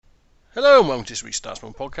Hello and welcome to this week's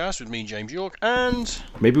StatsBomb podcast with me, James Yorke, and...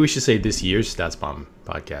 Maybe we should say this year's StatsBomb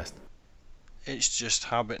podcast. It's just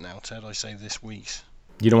habit now, Ted, I say this week's.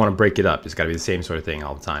 You don't want to break it up. It's got to be the same sort of thing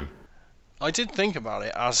all the time. I did think about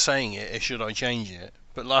it as saying it, should I change it?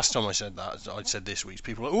 But last time I said that, I'd said this week's.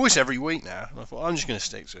 People are like, oh, it's every week now. And I thought, I'm just going to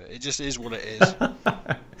stick to it. It just is what it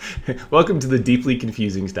is. Welcome to the deeply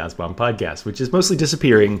confusing StatsBomb podcast, which is mostly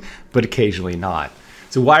disappearing, but occasionally not.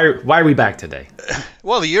 So why are we back today?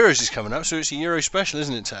 Well, the Euros is coming up, so it's a Euro special,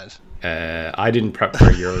 isn't it, Ted? I didn't prep for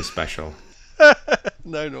a Euro special.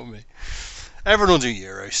 No, not me. Everyone will do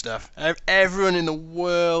Euro stuff. Everyone in the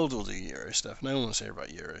world will do Euro stuff. No one wants to hear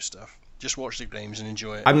about Euro stuff. Just watch the games and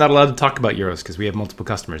enjoy it. I'm not allowed to talk about Euros because we have multiple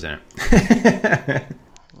customers in it. I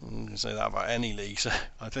can say that about any league. So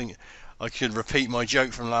I think I could repeat my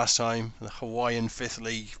joke from last time. The Hawaiian Fifth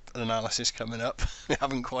League analysis coming up. We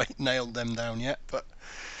haven't quite nailed them down yet, but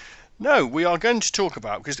no, we are going to talk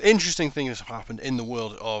about, because interesting things have happened in the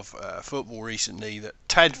world of football recently that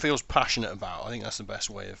Ted feels passionate about. I think that's the best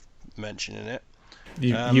way of mentioning it.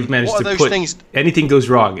 You've managed to put things... anything goes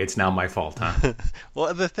wrong, it's now my fault, huh? What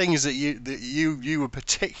are the things that you were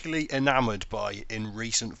particularly enamoured by in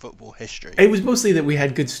recent football history? It was mostly that we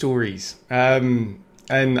had good stories. And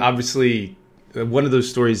obviously, one of those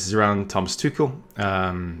stories is around Thomas Tuchel,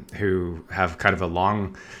 who have kind of a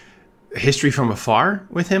long history from afar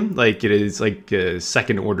with him. Like, it is like a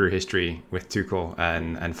second order history with Tuchel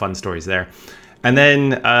and fun stories there. And then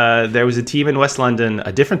there was a team in West London,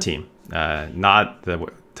 a different team, not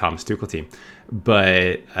the Thomas Tuchel team,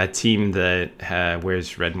 but a team that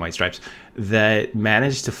wears red and white stripes that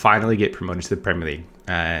managed to finally get promoted to the Premier League.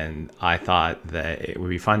 And I thought that it would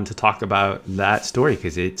be fun to talk about that story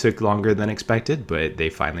because it took longer than expected, but they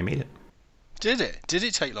finally made it. Did it? Did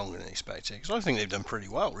it take longer than expected? Because I think they've done pretty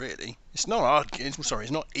well, really. It's not hard.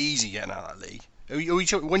 It's not easy getting out of that league.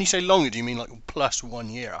 When you say longer, do you mean like plus 1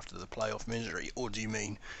 year after the playoff misery, or do you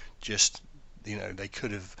mean just, they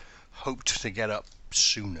could have hoped to get up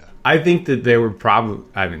sooner? I think that they were probably,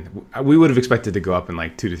 we would have expected to go up in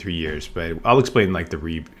like 2 to 3 years, but I'll explain like the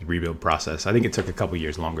rebuild process. I think it took a couple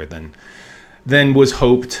years longer than was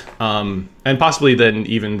hoped, and possibly than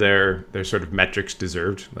even their sort of metrics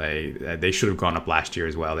deserved. They should have gone up last year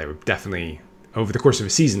as well. They were definitely, over the course of a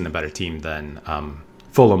season, a better team than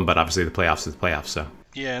Fulham, but obviously the playoffs is the playoffs. So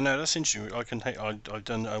yeah, no, that's interesting. I've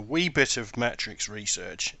done a wee bit of metrics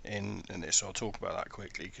research in this, so I'll talk about that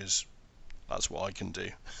quickly because that's what I can do.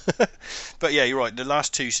 But yeah, you're right. The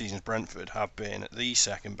last 2 seasons, Brentford have been the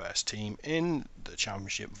second best team in the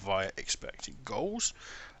Championship via expected goals,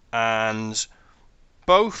 and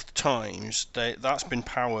both times that's been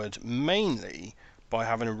powered mainly by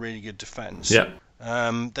having a really good defence. Yeah.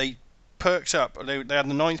 They perked up. They had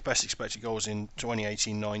the 9th best expected goals in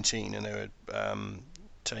 2018-19, and they were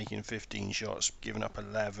taking 15 shots, giving up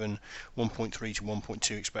 11, 1.3 to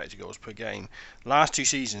 1.2 expected goals per game. Last 2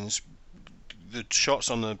 seasons, the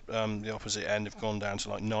shots on the opposite end have gone down to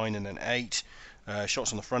like 9 and then 8.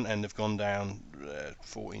 Shots on the front end have gone down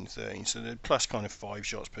 14, 13, so they're plus kind of 5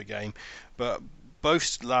 shots per game. But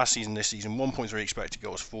both last season, this season, 1.3 expected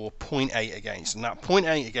goals for, 0.8 against. And that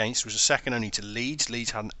 0.8 against was a second only to Leeds.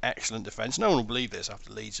 Leeds had an excellent defence. No one will believe this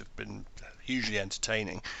after Leeds have been hugely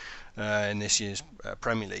entertaining in this year's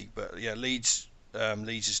Premier League. But yeah, Leeds'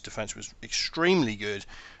 defence was extremely good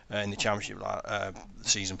in the Championship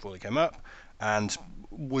season before they came up, and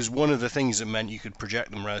was one of the things that meant you could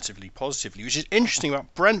project them relatively positively, which is interesting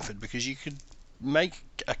about Brentford because you could make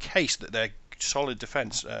a case that their solid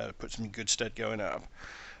defence puts them in good stead going up,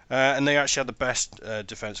 and they actually had the best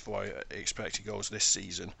defence for expected goals this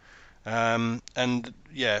season. And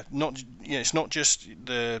yeah, it's not just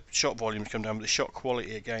the shot volumes come down, but the shot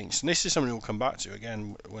quality against. And this is something we'll come back to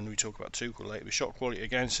again when we talk about Tuchel later. The shot quality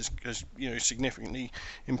against has significantly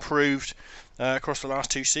improved across the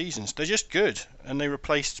last 2 seasons. They're just good, and they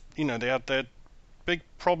replaced. They had their big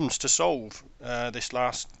problems to solve this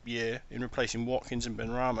last year in replacing Watkins and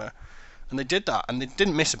Benrahma. And they did that, and they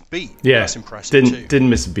didn't miss a beat. Yeah, that's impressive too. Didn't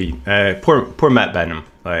miss a beat. Poor Matt Benham.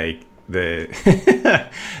 Like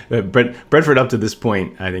Brentford up to this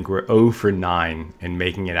point, I think we're 0 for 9 in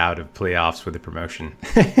making it out of playoffs with a promotion,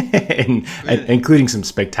 and including some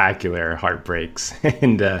spectacular heartbreaks.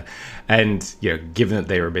 And given that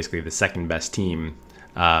they were basically the second best team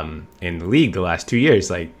in the league the last 2 years,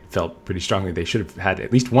 like, felt pretty strongly they should have had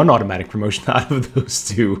at least one automatic promotion out of those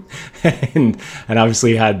 2, and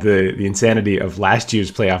obviously had the insanity of last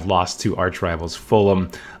year's playoff loss to arch rivals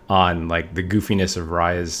Fulham on like the goofiness of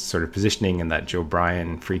Raya's sort of positioning and that Joe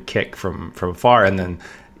Bryan free kick from afar, and then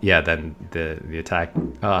then the attack,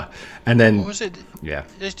 and then What was it? yeah,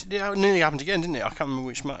 It nearly happened again, didn't it? I can't remember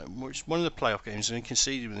which one of the playoff games, and he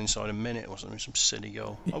conceded within inside a minute or something, some silly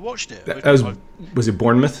goal. I watched it. that was it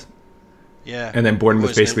Bournemouth? Yeah. And then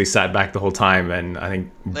Bournemouth basically sat back the whole time, and I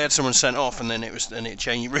think they had someone sent off, and then it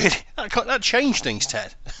changed. Really, that changed things,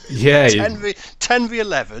 Ted. Yeah,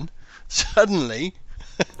 10v11. Suddenly,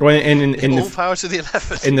 well, in all power to the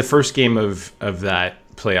 11. In the first game of that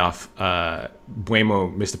playoff,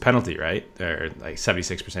 Buemo missed a penalty, right? Or like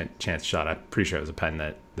 76% chance shot. I'm pretty sure it was a pen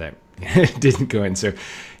that didn't go in. So,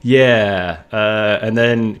 yeah. And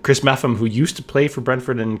then Chris Meffam, who used to play for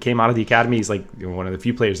Brentford and came out of the academy, he's like one of the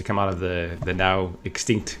few players to come out of the now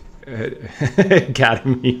extinct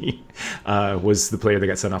academy, was the player that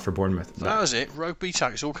got sent off for Bournemouth. That was it. Rugby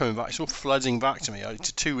tackle. It's all coming back. It's all flooding back to me.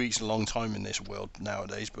 2 weeks is a long time in this world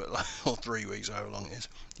nowadays, but or 3 weeks, however long it is.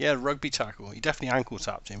 Yeah, rugby tackle. He definitely ankle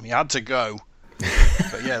tapped him. He had to go.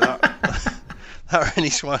 But yeah, that really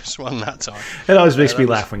swung that time. It always makes me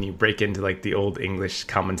laugh when you break into like the old English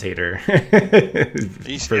commentator.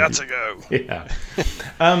 He had to go. Yeah.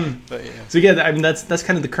 But yeah. So yeah, I mean that's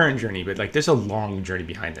kind of the current journey, but like there's a long journey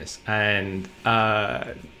behind this, and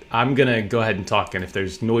I'm gonna go ahead and talk. And if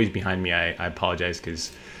there's noise behind me, I apologize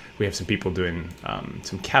because we have some people doing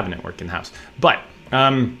some cabinet work in the house. But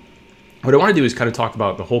what I want to do is kind of talk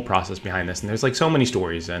about the whole process behind this. And there's like so many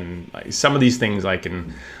stories, and like, some of these things I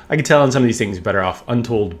can tell, and some of these things are better off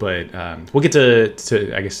untold. But we'll get to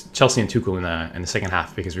I guess Chelsea and Tuchel in the second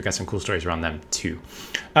half, because we've got some cool stories around them too.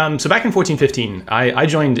 So back in 14-15, I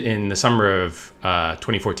joined in the summer of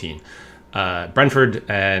 2014. Brentford,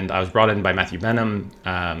 and I was brought in by Matthew Benham,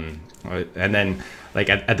 and then like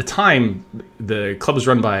at the time the club was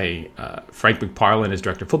run by Frank McParlin as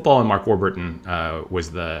director of football, and Mark Warburton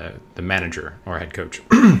was the manager or head coach.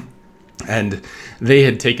 And they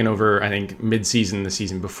had taken over, I think, mid-season the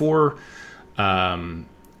season before,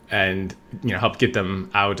 and helped get them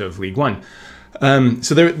out of League One.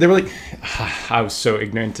 So they were like, I was so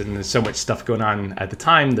ignorant, and there's so much stuff going on at the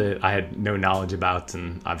time that I had no knowledge about,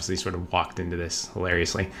 and obviously sort of walked into this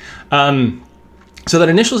hilariously. So that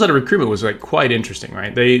initial set of recruitment was like quite interesting,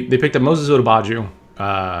 right? They picked up Moses Otabaju,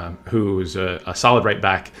 who was a solid right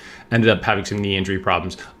back, ended up having some knee injury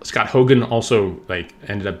problems. Scott Hogan also like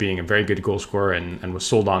ended up being a very good goal scorer, and was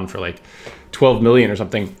sold on for like 12 million or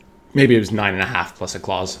something. Maybe it was 9.5 plus a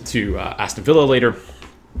clause to Aston Villa later.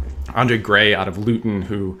 Andre Gray out of Luton,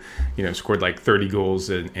 who scored like 30 goals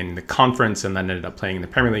in the conference, and then ended up playing in the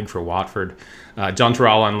Premier League for Watford. John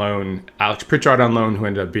Terrell on loan, Alex Pritchard on loan, who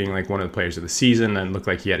ended up being like one of the players of the season and looked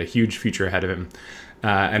like he had a huge future ahead of him.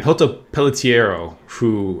 And Jota Pelletiero,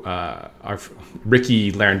 who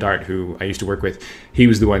Ricky Larendart, who I used to work with, he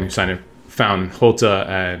was the one who found Jota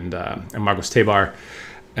and Marcos Tebar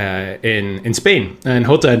in Spain. And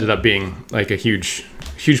Jota ended up being like a huge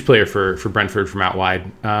player for Brentford from out wide.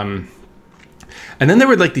 And then there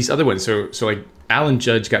were like these other ones. So like Alan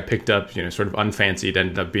Judge got picked up, sort of unfancied,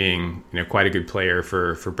 ended up being, quite a good player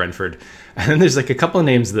for Brentford. And then there's like a couple of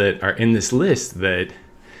names that are in this list that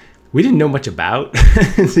we didn't know much about,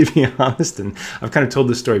 to be honest. And I've kind of told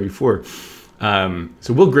this story before. So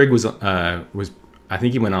Will Grigg was I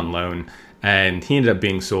think he went on loan, and he ended up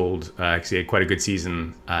being sold because he had quite a good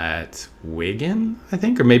season at Wigan, I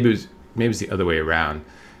think, or maybe it was the other way around.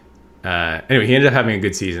 Anyway, he ended up having a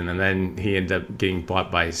good season, and then he ended up getting bought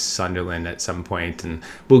by Sunderland at some point, and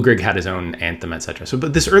Will Grigg had his own anthem, etc. So,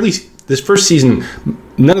 but this first season,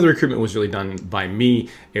 none of the recruitment was really done by me.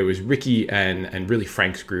 It was Ricky and really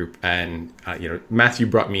Frank's group, and Matthew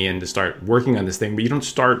brought me in to start working on this thing, but you don't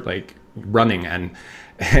start like running, and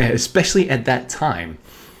especially at that time,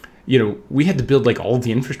 we had to build like all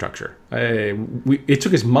the infrastructure. It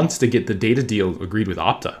took us months to get the data deal agreed with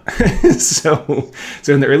Opta. so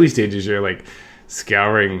in the early stages, you're like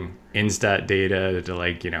scouring Instat data to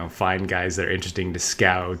like, find guys that are interesting to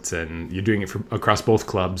scout, and you're doing it across both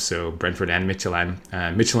clubs. So Brentford and Midtjylland.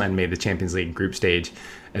 Midtjylland made the Champions League group stage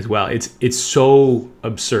as well. It's so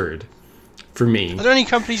absurd for me. Are there any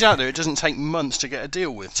companies out there it doesn't take months to get a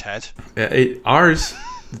deal with, Ted? Ours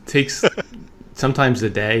takes sometimes a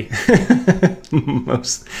day.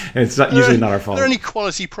 It's usually not our fault. Are there any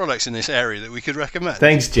quality products in this area that we could recommend?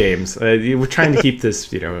 Thanks, James. We're trying to keep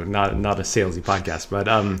this, not a salesy podcast, but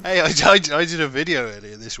hey, I did a video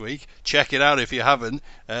earlier this week. Check it out if you haven't.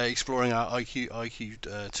 Exploring our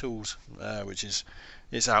IQ tools, which is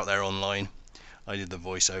it's out there online. I did the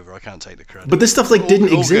voiceover. I can't take the credit. But this stuff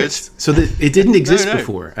didn't all exist. Good. So it didn't exist No.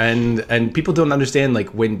 before, and people don't understand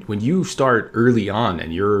when you start early on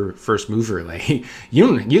and you're first mover,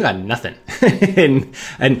 you got nothing, and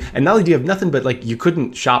not only do you have nothing, but you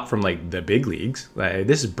couldn't shop from the big leagues.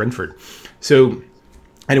 This is Brentford, so.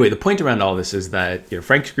 Anyway, the point around all this is that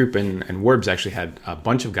Frank's group and Warbs actually had a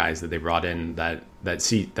bunch of guys that they brought in that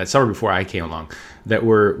summer before I came along that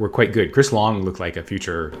were quite good. Chris Long looked like a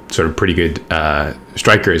future sort of pretty good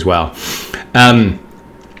striker as well. And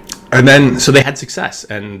then so they had success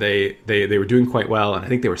and they were doing quite well, and I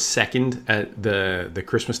think they were second at the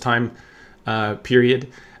Christmas time period.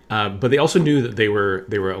 But they also knew that they were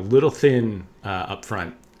a little thin up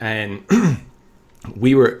front, and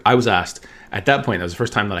I was asked. At that point, that was the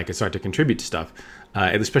first time that I could start to contribute to stuff,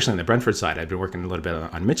 especially on the Brentford side. I'd been working a little bit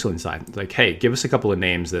on Michelin's side. Hey, give us a couple of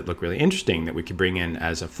names that look really interesting that we could bring in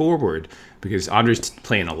as a forward, because Andre's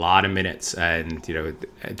playing a lot of minutes, and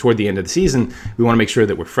toward the end of the season, we want to make sure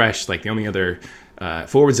that we're fresh. The only other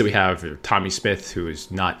forwards that we have are Tommy Smith, who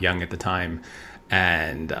is not young at the time,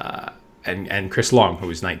 and Chris Long, who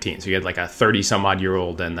was 19. So you had a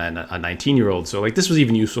 30-some-odd-year-old and then a 19-year-old. So this was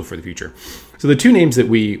even useful for the future. So the two names that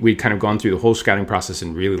we'd kind of gone through the whole scouting process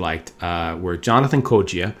and really liked were Jonathan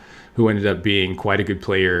Kogia, who ended up being quite a good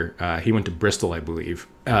player. He went to Bristol, I believe,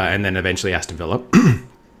 and then eventually Aston Villa.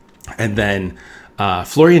 And then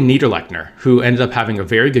Florian Niederlechner, who ended up having a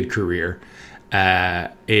very good career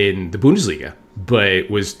in the Bundesliga, but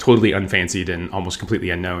was totally unfancied and almost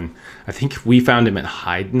completely unknown. I think we found him at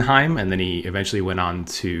Heidenheim, and then he eventually went on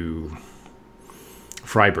to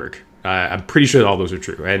Freiburg. I'm pretty sure that all those are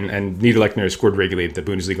true. And Niederlechner scored regularly at the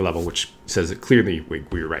Bundesliga level, which says that clearly we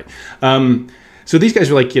were right. So these guys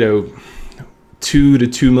were £2 to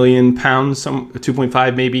 £2 million,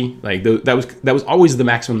 2.5 maybe. That was always the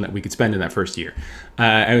maximum that we could spend in that first year.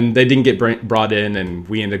 And they didn't get brought in, and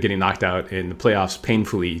we ended up getting knocked out in the playoffs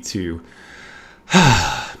painfully to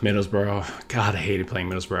Middlesbrough. God, I hated playing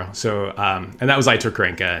Middlesbrough. So, and that was Aitor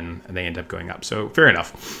Karanka, and they ended up going up. So fair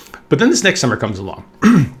enough. But then this next summer comes along.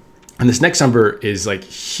 And this next summer is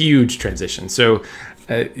huge transition. So,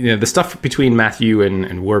 the stuff between Matthew and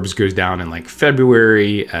Warbs goes down in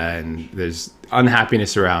February, and there's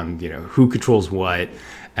unhappiness around, who controls what.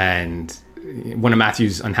 And one of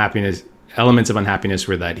Matthew's elements of unhappiness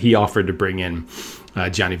were that he offered to bring in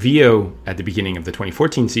Gianni Vio at the beginning of the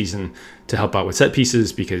 2014 season to help out with set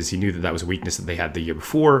pieces, because he knew that was a weakness that they had the year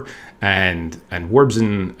before. And Warbs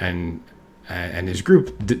and his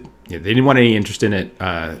group, they didn't want any interest in it.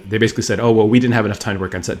 They basically said, oh, well, we didn't have enough time to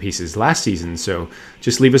work on set pieces last season, so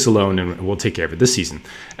just leave us alone and we'll take care of it this season.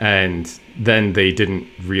 And then they didn't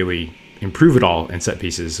really improve at all in set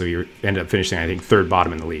pieces, so you ended up finishing, I think, third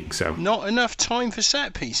bottom in the league. So not enough time for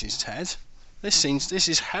set pieces, Ted. This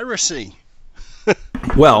is heresy.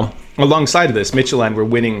 Well, alongside of this, Michelin were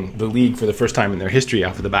winning the league for the first time in their history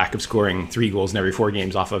off of the back of scoring 3 goals in every 4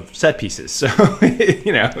 games off of set pieces. So,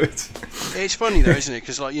 it's funny though, isn't it?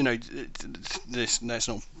 Because let's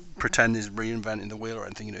not pretend this is reinventing the wheel or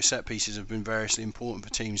anything. Set pieces have been variously important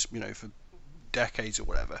for teams, for decades or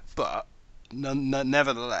whatever. But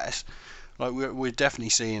nevertheless, we're definitely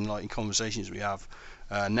seeing in conversations we have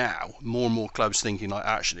now, more and more clubs thinking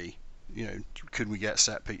actually, could we get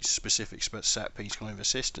specific set piece kind of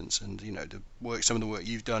assistance? And some of the work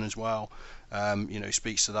you've done as well,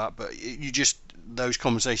 speaks to that. But those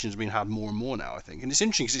conversations have been had more and more now, I think. And it's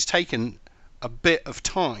interesting because it's taken a bit of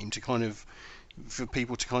time to for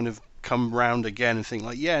people to come round again and think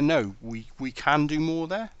we can do more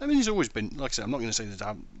there. I mean, there's always been, like I said, I'm not going to say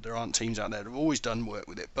that there aren't teams out there that have always done work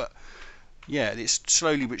with it, but yeah, it's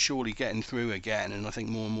slowly but surely getting through again, and I think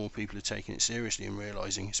more and more people are taking it seriously and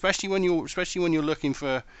realising, especially when you're looking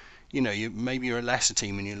for, maybe you're a lesser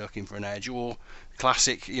team and you're looking for an edge, or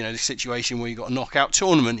classic, the situation where you've got a knockout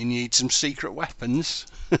tournament and you need some secret weapons.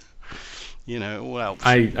 All helps.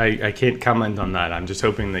 I can't comment on that. I'm just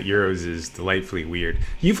hoping that Euros is delightfully weird.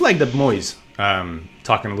 You flagged up Moyes,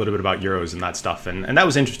 talking a little bit about Euros and that stuff, and that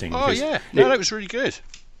was interesting. Oh yeah, that was really good.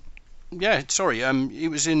 Yeah, sorry.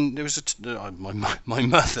 It was in. There was my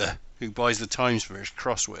mother, who buys the Times for his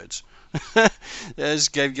crosswords,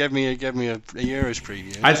 gave me a Euros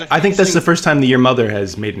preview. I think that's the first time that your mother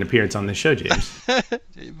has made an appearance on this show, James.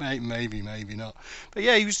 maybe not. But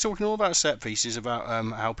yeah, he was talking all about set pieces, about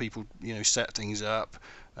how people set things up.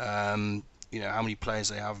 How many players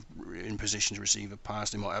they have in position to receive a pass.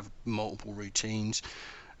 They might have multiple routines.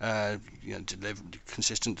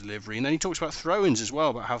 Consistent delivery, and then he talks about throw-ins as well,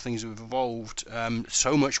 about how things have evolved.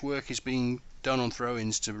 So much work is being done on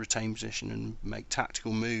throw-ins to retain position and make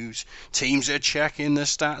tactical moves. Teams are checking the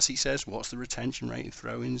stats. He says, what's the retention rate of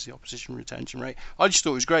throw-ins, the opposition retention rate? I just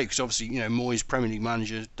thought it was great because obviously, Moyes, Premier League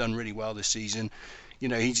manager, done really well this season.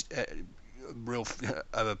 He's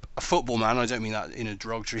a football man. I don't mean that in a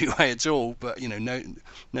derogatory way at all, but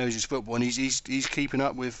knows his football, and he's keeping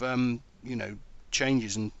up with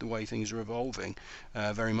changes and the way things are evolving,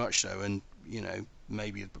 very much so. And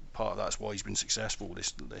maybe part of that's why he's been successful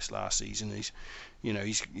this last season.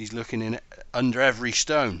 He's looking in under every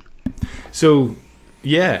stone. So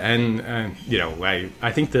yeah, and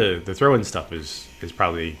I think the throw-in stuff is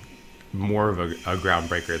probably more of a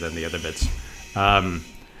groundbreaker than the other bits.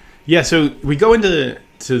 Yeah, so we go into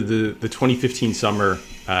the 2015 summer,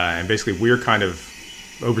 and basically we're kind of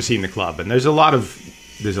overseeing the club, and there's a lot of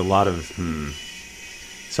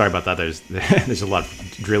sorry about that. There's a lot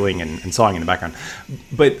of drilling and sawing in the background,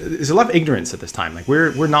 but there's a lot of ignorance at this time. Like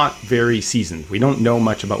we're not very seasoned. We don't know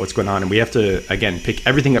much about what's going on, and we have to again pick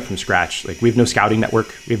everything up from scratch. Like we have no scouting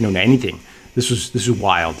network. We have no anything. This was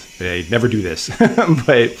wild. They never do this,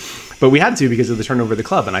 but we had to because of the turnover of the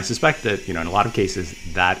club. And I suspect that in a lot of cases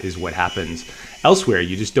that is what happens elsewhere.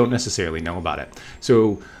 You just don't necessarily know about it.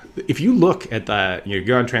 So if you look at you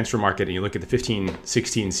go on Transfer Market and you look at the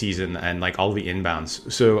 15-16 season and like all the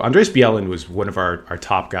inbounds. So Andreas Bjelland was one of our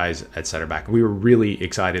top guys at center back. We were really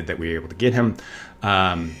excited that we were able to get him.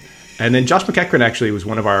 And then Josh McEachran actually was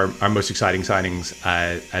one of our most exciting signings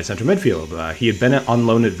at central midfield. He had been on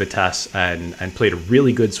loan at Vitesse and played a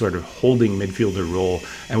really good sort of holding midfielder role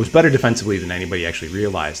and was better defensively than anybody actually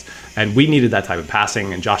realized. And we needed that type of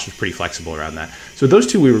passing, and Josh was pretty flexible around that. So those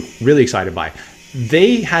two we were really excited by.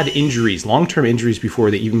 They had injuries, long-term injuries, before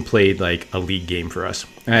they even played like a league game for us.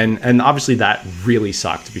 And obviously that really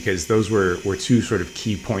sucked because those were two sort of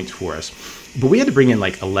key points for us. But we had to bring in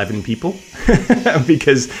like 11 people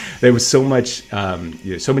because there was so much,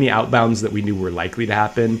 so many outbounds that we knew were likely to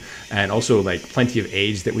happen, and also like plenty of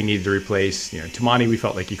age that we needed to replace. Toumani, we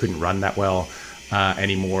felt like he couldn't run that well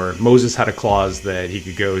anymore. Moses had a clause that he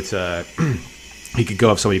could go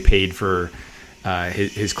if somebody paid for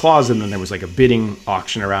his clause, and then there was like a bidding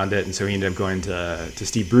auction around it, and so he ended up going to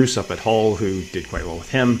Steve Bruce up at Hull, who did quite well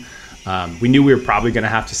with him. We knew we were probably going to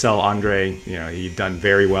have to sell Andre. He'd done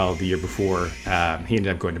very well the year before. He ended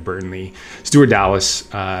up going to Burnley. Stuart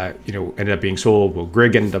Dallas, ended up being sold. Will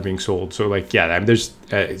Grigg ended up being sold. So, there's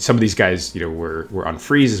some of these guys, were on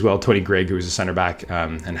freeze as well. Tony Grigg, who was a center back,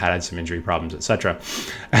 and had some injury problems, etc.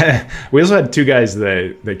 We also had two guys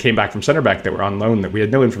that came back from center back that were on loan that we had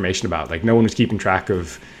no information about. Like, no one was keeping track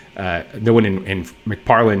of. No one in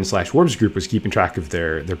McParlin/Warb's group was keeping track of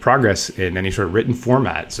their progress in any sort of written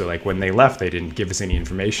format. So like when they left, they didn't give us any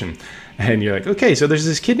information. And you're like, okay, so there's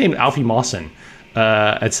this kid named Alfie Mawson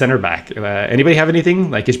at center back. Anybody have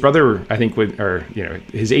anything? Like his brother, I think,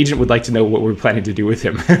 his agent would like to know what we're planning to do with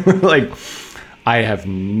him. Like, I have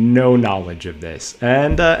no knowledge of this.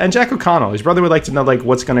 And Jack O'Connell, his brother would like to know like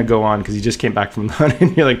what's going to go on because he just came back from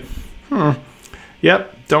London. You're like,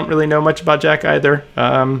 yep. Don't really know much about Jack either.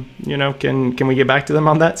 Can we get back to them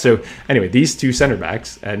on that? So anyway, these two center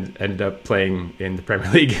backs ended up playing in the Premier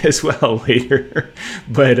League as well later.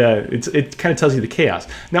 But it kind of tells you the chaos.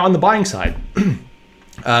 Now on the buying side,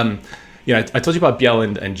 I told you about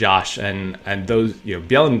Bjelland and Josh and those.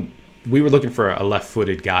 Bjelland, we were looking for a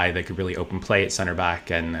left-footed guy that could really open play at center back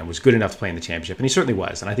and was good enough to play in the Championship, and he certainly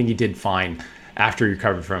was. And I think he did fine after he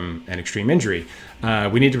recovered from an extreme injury.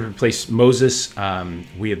 We needed to replace Moses.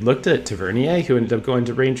 We had looked at Tavernier, who ended up going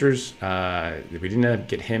to Rangers. We didn't end up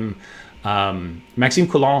get him. Maxime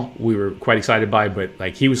Coulon, we were quite excited by, but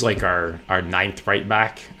like he was like our ninth right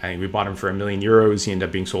back. I think we bought him for €1 million. He ended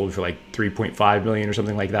up being sold for like 3.5 million or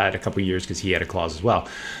something like that a couple of years because he had a clause as well.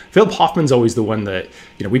 Philip Hoffman's always the one that,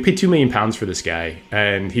 we paid £2 million for this guy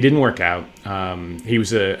and he didn't work out. He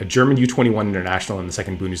was a German U21 international in the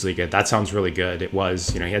second Bundesliga. That sounds really good. It was,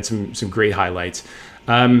 he had some great highlights.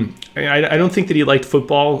 I don't think that he liked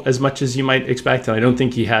football as much as you might expect, and I don't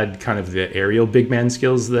think he had kind of the aerial big man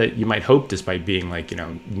skills that you might hope, despite being like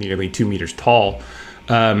nearly 2 meters tall.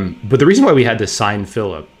 But the reason why we had to sign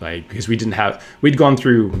Philip, because we'd gone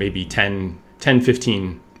through maybe 10,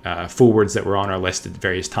 15 forwards that were on our list at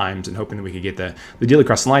various times and hoping that we could get the deal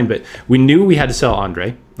across the line. But we knew we had to sell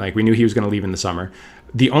Andre. Like we knew he was going to leave in the summer.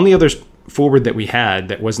 The only other forward that we had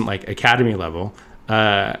that wasn't like academy level,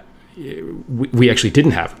 we actually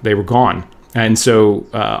didn't have. They were gone. And so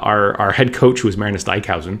our head coach, who was Marinus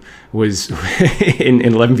Dijkhausen, was in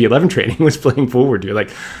 11v11 training, was playing forward. You're like,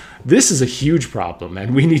 this is a huge problem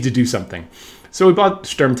and we need to do something. So we bought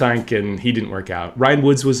Sturmtank, and he didn't work out. Ryan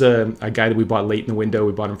Woods was a guy that we bought late in the window.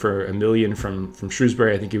 We bought him for $1 million from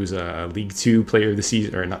Shrewsbury. I think he was a League Two player of the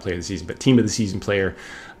season, or not player of the season, but team of the season player.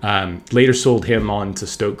 Later sold him on to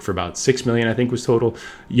Stoke for about $6 million, I think was total.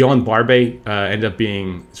 Johan Barbe ended up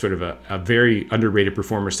being sort of a very underrated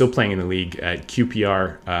performer, still playing in the league at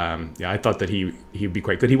QPR. I thought that he'd be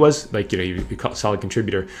quite good. He was he a solid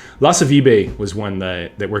contributor. Lasse Vibe was one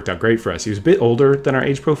that worked out great for us. He was a bit older than our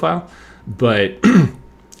age profile, but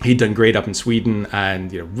he'd done great up in Sweden,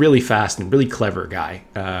 and really fast and really clever guy.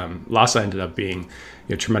 Lasse ended up being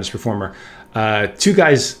a tremendous performer. Two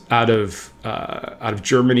guys out of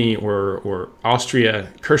Germany or Austria.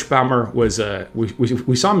 Kirschbaumer was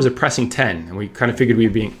we saw him as a pressing 10, and we kind of figured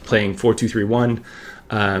we'd be playing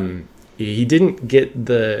 4-2-3-1. He didn't get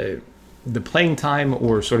the playing time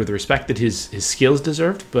or sort of the respect that his skills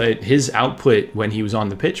deserved, but his output when he was on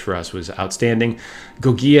the pitch for us was outstanding.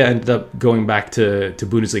 Gogia ended up going back to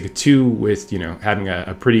Bundesliga 2 with having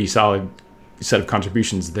a pretty solid set of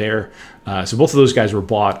contributions there. So both of those guys were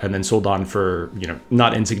bought and then sold on for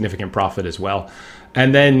not insignificant profit as well.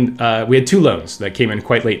 And then we had two loans that came in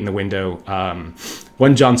quite late in the window.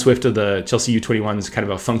 One, John Swift of the Chelsea U21s, kind of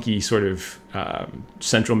a funky sort of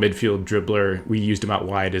central midfield dribbler. We used him out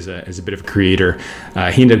wide as a bit of a creator.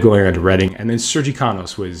 He ended up going around to Reading. And then Sergi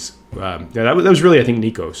Canos was that was really, I think,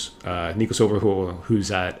 Nikos Overhaul,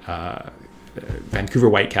 who's at Vancouver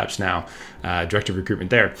Whitecaps now, director of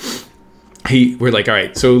recruitment there. We're like, all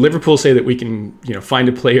right, so Liverpool say that we can find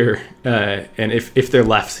a player, and if they're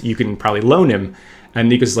left, you can probably loan him. And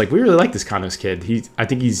Nikos is like, we really like this Canos kid. I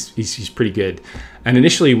think he's pretty good. And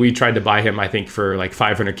initially we tried to buy him, I think, for like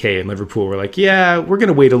 $500K, and Liverpool were like, yeah, we're going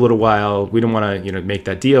to wait a little while. We don't want to make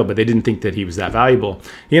that deal, but they didn't think that he was that valuable.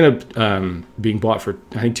 He ended up being bought for,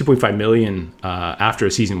 I think, $2.5 million after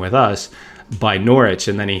a season with us by Norwich,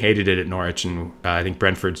 and then he hated it at Norwich, and I think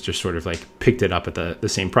Brentford's just sort of like picked it up at the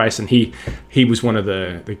same price, and he was one of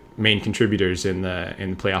the main contributors in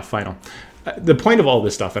the playoff final. The point of all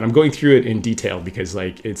this stuff, and I'm going through it in detail because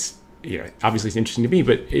it's obviously it's interesting to me,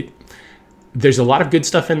 but there's a lot of good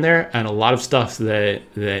stuff in there and a lot of stuff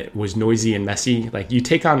that was noisy and messy. Like, you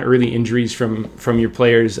take on early injuries from your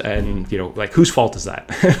players, and like, whose fault is that?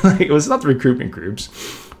 It was not the recruitment groups,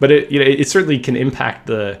 but it certainly can impact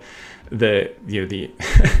the the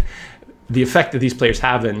effect that these players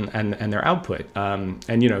have and their output. And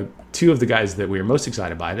two of the guys that we were most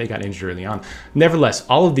excited by, they got injured early on. Nevertheless,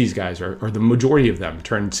 all of these guys, or the majority of them,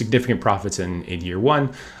 turned significant profits in year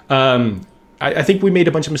one. I think we made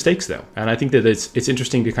a bunch of mistakes, though, and I think that it's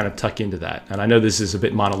interesting to kind of tuck into that. And I know this is a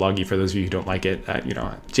bit monologue-y for those of you who don't like it.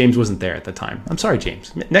 James wasn't there at the time. I'm sorry,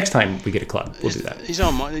 James. Next time we get a club, we'll do that. He's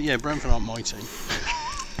on my Brentford aren't my team.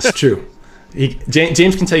 It's true.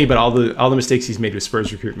 James can tell you about all the mistakes he's made with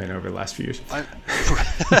Spurs recruitment over the last few years.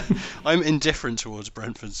 I'm indifferent towards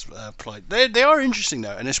Brentford's plight. They are interesting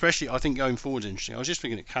though, and especially I think going forward interesting. I was just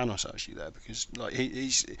thinking of Canos actually there, because like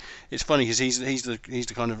it's funny because he's the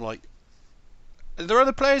kind of like. Are there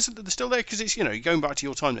other players that are still there? Because it's going back to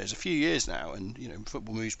your time. There's a few years now, and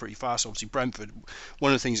football moves pretty fast. Obviously, Brentford.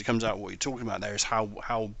 One of the things that comes out of what you're talking about there is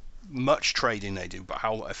how much trading they do, but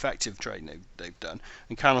how effective trading they've done.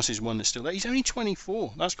 And Canos is one that's still there. He's only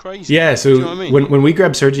 24. That's crazy. Yeah. So do you know what I mean? when we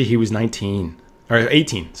grabbed Sergi, he was 19 or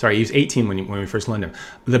 18. Sorry, he was 18 when we first loaned him.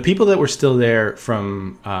 The people that were still there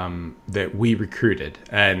from that we recruited,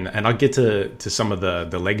 and I'll get to some of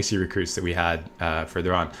the legacy recruits that we had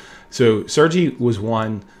further on. So Sergi was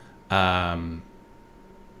one.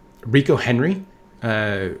 Rico Henry.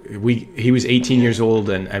 He was 18 years old,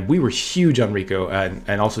 and we were huge on Rico,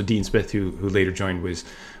 and also Dean Smith, who later joined, was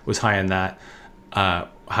high on that,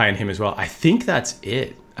 high on him as well. I think that's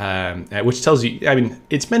it, which tells you, I mean,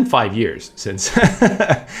 it's been 5 years since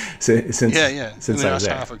since I was that's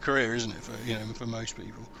there. half a career, isn't it, for most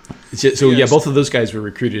people? So both of those guys were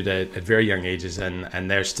recruited at very young ages, and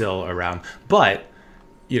they're still around. But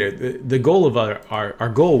the goal of our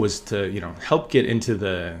goal was to help get into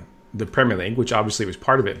the Premier League, which obviously was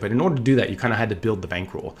part of it. But in order to do that, you kind of had to build the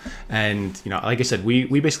bankroll. And, like I said, we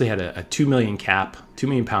basically had a £2 million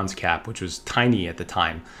cap, which was tiny at the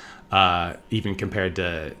time, even compared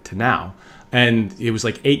to now. And it was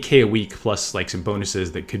like 8K a week plus like some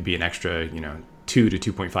bonuses that could be an extra, 2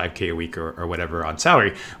 to 2.5K a week or whatever on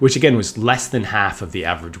salary, which again was less than half of the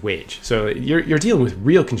average wage. So you're dealing with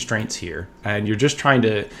real constraints here, and you're just trying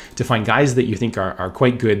to find guys that you think are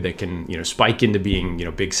quite good, that can spike into being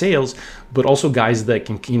big sales, but also guys that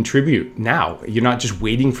can contribute now. You're not just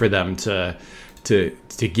waiting for them to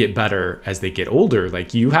get better as they get older.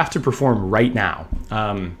 Like, you have to perform right now.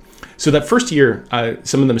 So that first year,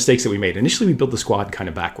 some of the mistakes that we made, initially we built the squad kind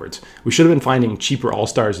of backwards. We should have been finding cheaper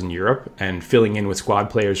all-stars in Europe and filling in with squad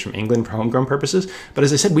players from England for homegrown purposes. But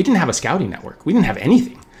as I said, we didn't have a scouting network. We didn't have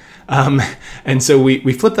anything. And so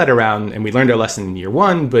we flipped that around and we learned our lesson in year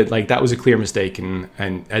one, but like that was a clear mistake. And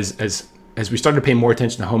as we started to pay more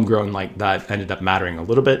attention to homegrown, like that ended up mattering a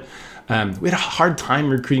little bit. We had a hard time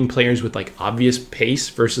recruiting players with like obvious pace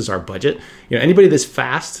versus our budget. You know, anybody that's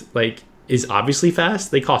fast, like is obviously fast,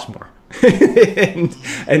 they cost more.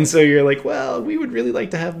 and so you're like, well, we would really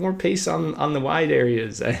like to have more pace on the wide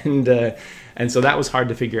areas. And so that was hard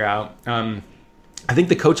to figure out. I think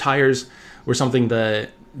the coach hires were something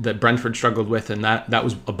that Brentford struggled with, and that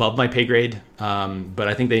was above my pay grade. But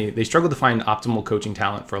I think they struggled to find optimal coaching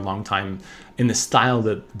talent for a long time in the style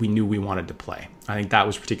that we knew we wanted to play. I think that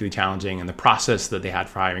was particularly challenging, and the process that they had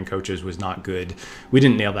for hiring coaches was not good. We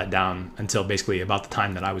didn't nail that down until basically about the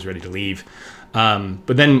time that I was ready to leave.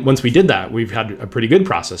 But then once we did that, we've had a pretty good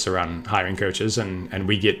process around hiring coaches, and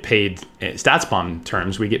we get paid, StatsBomb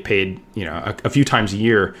terms, we get paid, you know, a few times a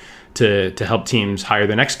year to help teams hire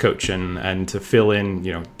the next coach and to fill in,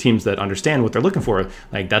 you know, teams that understand what they're looking for.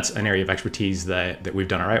 Like that's an area of expertise that we've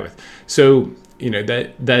done all right with. So, you know,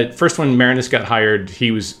 that first one, Marinus got hired, he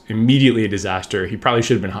was immediately a disaster. He probably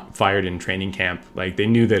should have been fired in training camp. Like they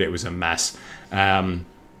knew that it was a mess.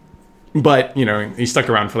 But, you know, he stuck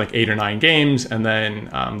around for like 8 or 9 games. And then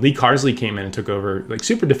Lee Carsley came in and took over, like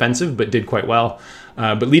super defensive, but did quite well.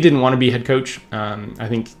 But Lee didn't want to be head coach. I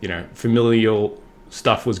think, you know, familial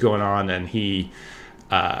stuff was going on, and he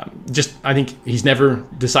I think he's never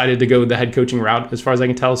decided to go the head coaching route as far as I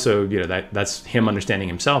can tell. So, you know, that's him understanding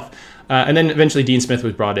himself. And then eventually Dean Smith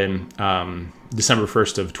was brought in December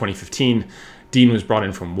 1st of 2015. Dean was brought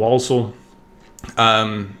in from Walsall.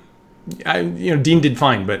 Dean did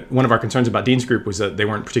fine, but one of our concerns about Dean's group was that they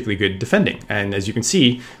weren't particularly good defending. And as you can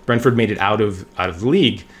see, Brentford made it out of the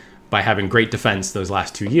league by having great defense those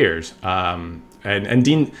last 2 years. And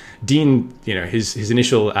Dean, you know, his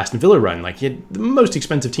initial Aston Villa run, like he had the most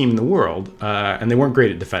expensive team in the world, and they weren't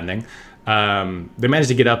great at defending. They managed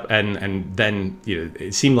to get up, and then, you know,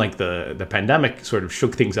 it seemed like the pandemic sort of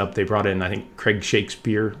shook things up. They brought in, I think, Craig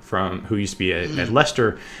Shakespeare who used to be at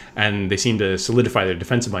Leicester, and they seemed to solidify their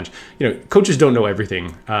defense a bunch. You know, coaches don't know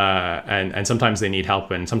everything, and sometimes they need help,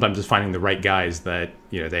 and sometimes it's finding the right guys that,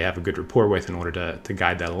 you know, they have a good rapport with in order to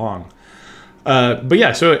guide that along. But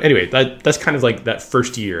yeah, so anyway, that's kind of like that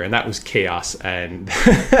first year, and that was chaos and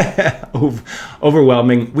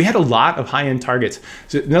overwhelming. We had a lot of high-end targets.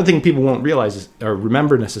 So another thing people won't realize or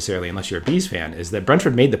remember necessarily, unless you're a Bees fan, is that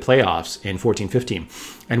Brentford made the playoffs in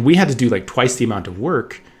 14-15, and we had to do like twice the amount of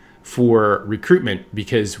work for recruitment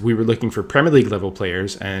because we were looking for Premier League level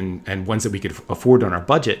players and ones that we could afford on our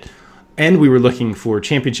budget, and we were looking for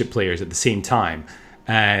championship players at the same time.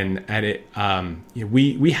 And it, you know,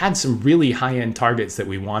 we had some really high end targets that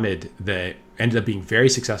we wanted that ended up being very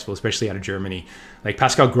successful, especially out of Germany. Like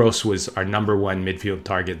Pascal Gross was our number one midfield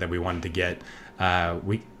target that we wanted to get.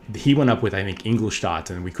 He went up with, I think, Ingolstadt,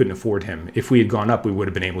 and we couldn't afford him. If we had gone up, we would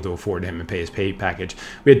have been able to afford him and pay his pay package.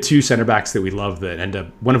 We had 2 center backs that we loved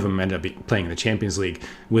that one of them ended up playing in the Champions League,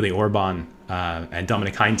 Willy Orban and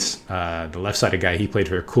Dominic Heinz, the left-sided guy. He played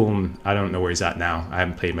for Kulm. I don't know where he's at now. I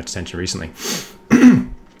haven't paid much attention recently.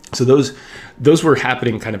 So those were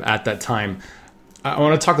happening kind of at that time. I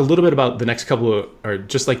want to talk a little bit about the next couple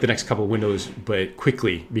of windows, but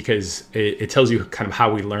quickly, because it tells you kind of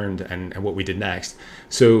how we learned and what we did next.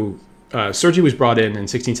 So Sergi was brought in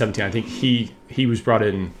 16-17. I think he was brought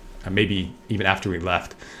in maybe even after we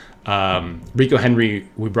left. Rico Henry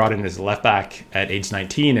we brought in as a left back at age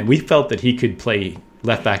 19, and we felt that he could play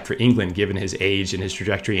left back for England given his age and his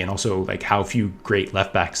trajectory, and also like how few great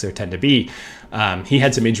left backs there tend to be. He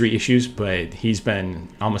had some injury issues, but he's been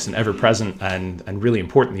almost an ever-present and really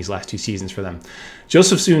important these last 2 seasons for them.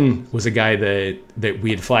 Joseph Soon was a guy that we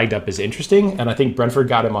had flagged up as interesting, and I think Brentford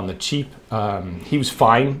got him on the cheap. He was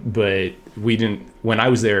fine, but when I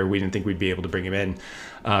was there, we didn't think we'd be able to bring him in.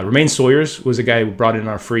 Romain Sawyers was a guy we brought in on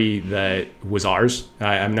our free that was ours.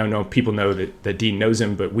 I know people know that Dean knows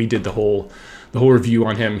him, but we did the whole review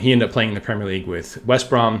on him. He ended up playing in the Premier League with West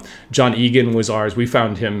Brom. John Egan was ours. We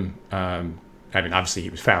found him. Obviously he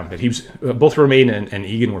was found, but he was both Romain and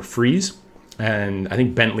Egan were frees, and I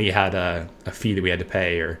think Bentley had a fee that we had to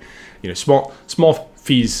pay, or small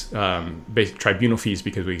fees, basic tribunal fees,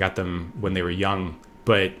 because we got them when they were young.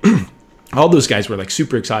 But all those guys were like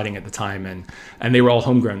super exciting at the time, and they were all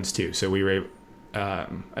homegrowns too. So we were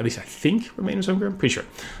at least I think Romain was homegrown, pretty sure.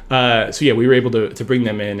 So yeah, we were able to bring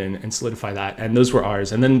them in and solidify that, and those were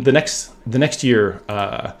ours. And then the next year,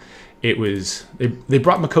 they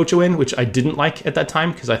brought Makocho in, which I didn't like at that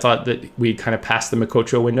time because I thought that we kind of passed the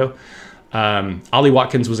Makocho window. Ollie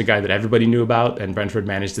Watkins was a guy that everybody knew about, and Brentford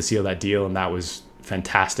managed to seal that deal, and that was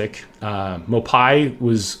fantastic. Mopai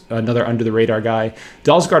was another under the radar guy.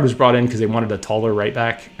 Dalsgaard was brought in because they wanted a taller right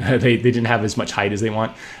back. They didn't have as much height as they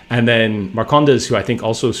want. And then Marcondes, who I think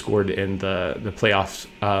also scored in the playoffs,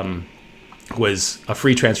 was a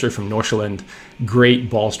free transfer from Nordsjælland, great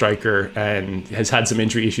ball striker, and has had some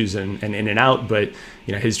injury issues and in and out, but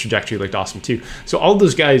his trajectory looked awesome too. So all of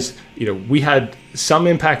those guys, we had some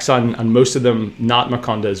impacts on most of them. Not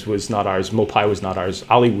Marcondes was not ours, Mopai was not ours,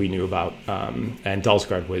 Ali we knew about, and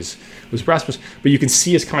Dalsgaard was Rasmus. But you can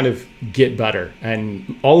see us kind of get better,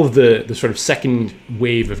 and all of the sort of second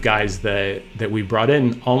wave of guys that we brought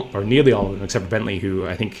in, or nearly all of them except for Bentley, who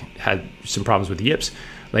I think had some problems with the yips,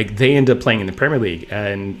 like they ended up playing in the Premier League,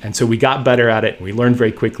 and so we got better at it. We learned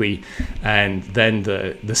very quickly, and then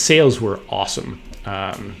the sales were awesome.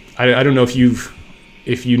 I don't know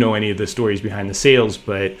if you know any of the stories behind the sales,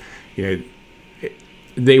 but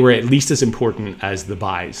they were at least as important as the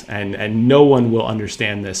buys, and no one will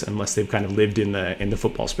understand this unless they've kind of lived in the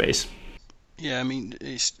football space. Yeah, I mean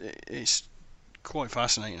it's quite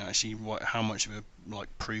fascinating actually how much of a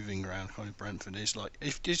proving ground kind of Brentford is.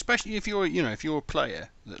 Especially if you're a player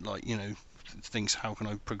that thinks, how can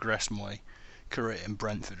I progress my career, and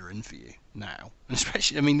Brentford are in for you now. And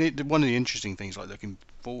especially, I mean, one of the interesting things looking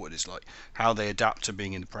forward is how they adapt to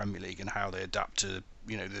being in the Premier League, and how they adapt to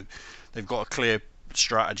they've got a clear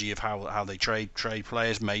strategy of how they trade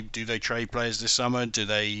players. Maybe do they trade players this summer?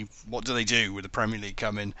 What do they do with the Premier League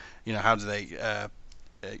coming? How do they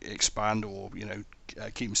expand or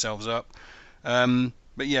keep themselves up?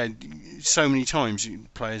 But yeah, so many times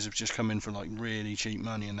players have just come in for really cheap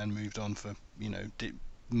money and then moved on for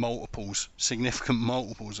significant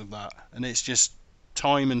multiples of that, and it's just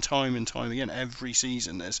time and time again. Every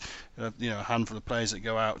season there's a handful of players that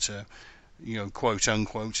go out to quote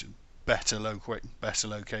unquote better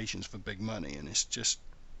locations for big money, and it's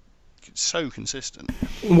so consistent.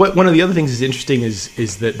 One of the other things that's interesting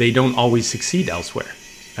is that they don't always succeed elsewhere.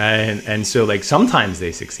 And so sometimes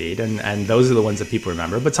they succeed, and those are the ones that people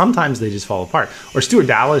remember, but sometimes they just fall apart. Or Stuart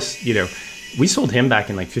Dallas, we sold him back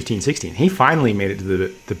in 15-16. He finally made it to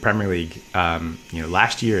the Premier League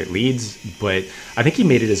last year at Leeds, but I think he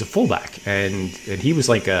made it as a fullback, and he was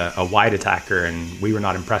a wide attacker, and we were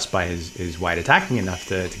not impressed by his wide attacking enough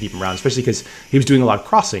to keep him around, especially because he was doing a lot of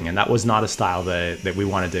crossing, and that was not a style that we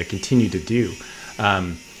wanted to continue to do.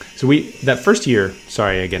 So that first year,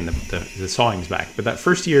 sorry again, the sawing's back, but that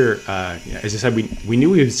first year, as I said, we knew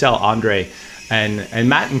we would sell Andre, and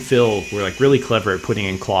Matt and Phil were really clever at putting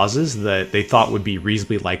in clauses that they thought would be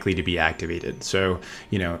reasonably likely to be activated. So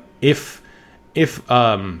if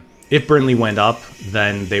Burnley went up,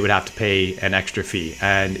 then they would have to pay an extra fee,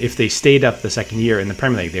 and if they stayed up the second year in the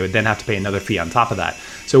Premier League, they would then have to pay another fee on top of that.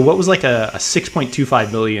 So what was a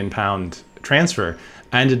 £6.25 million transfer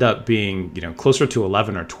ended up being closer to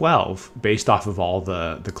 11 or 12 based off of all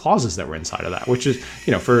the clauses that were inside of that, which is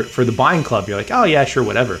for the buying club, you're oh yeah, sure,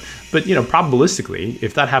 whatever, but probabilistically,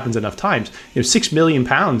 if that happens enough times, £6 million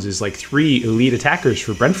is 3 elite attackers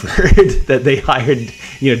for Brentford that they hired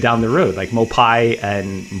down the road, Mopai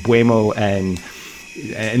and Buemo,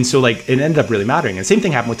 and so it ended up really mattering. And same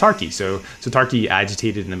thing happened with Tarky. So Tarky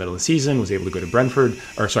agitated in the middle of the season, was able to go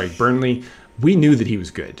to Burnley. We knew that he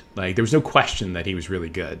was good. There was no question that he was really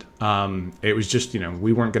good. It was just,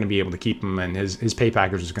 we weren't going to be able to keep him, and his pay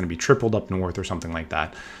package was going to be tripled up north or something like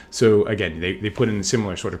that. So again, they put in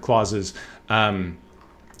similar sort of clauses.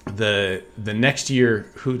 The next year,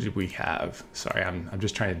 who did we have? Sorry, I'm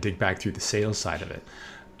just trying to dig back through the sales side of it.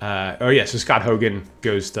 So Scott Hogan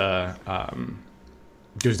goes to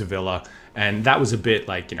Villa, and that was a bit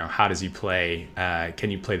how does he play?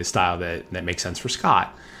 Can you play the style that makes sense for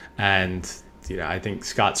Scott? And I think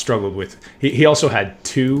Scott struggled with. He also had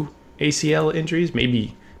 2 ACL injuries,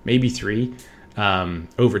 maybe 3,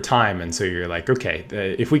 over time. And so you're okay,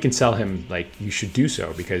 if we can sell him, you should do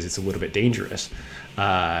so, because it's a little bit dangerous.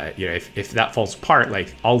 If that falls apart,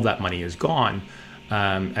 all of that money is gone.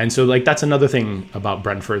 And so that's another thing about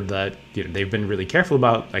Brentford that they've been really careful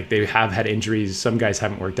about. They have had injuries. Some guys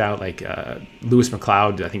haven't worked out. Lewis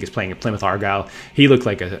McLeod, I think, is playing at Plymouth Argyle. He looked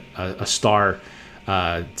like a star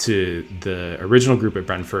to the original group at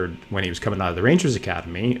Brentford when he was coming out of the Rangers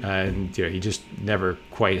Academy, and he just never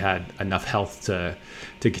quite had enough health to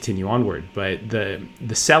continue onward. But the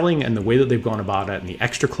selling and the way that they've gone about it, and the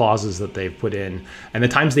extra clauses that they've put in, and the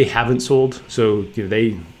times they haven't sold. So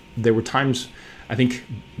there were times, I think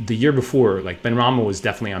the year before, Ben Rama was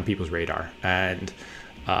definitely on people's radar, and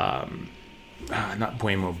not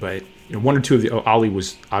Buemo, but one or two of the Ollie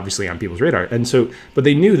was obviously on people's radar, and so but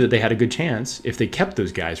they knew that they had a good chance if they kept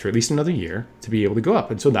those guys for at least another year to be able to go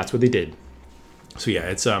up, and so that's what they did. So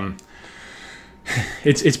yeah,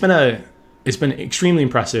 it's been extremely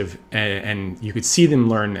impressive, and you could see them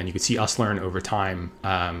learn, and you could see us learn over time,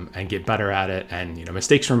 and get better at it. And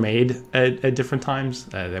mistakes were made at different times.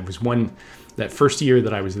 There was one that first year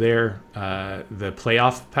that I was there, the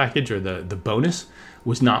playoff package or the bonus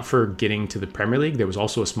was not for getting to the Premier League. There was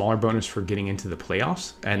also a smaller bonus for getting into the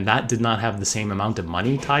playoffs, and that did not have the same amount of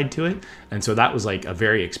money tied to it. And so that was like a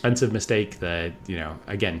very expensive mistake that,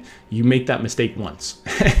 again, you make that mistake once.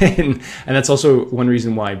 and that's also one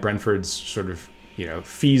reason why Brentford's sort of,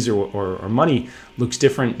 fees or money looks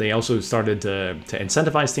different. They also started to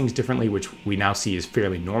incentivize things differently, which we now see is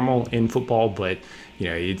fairly normal in football. But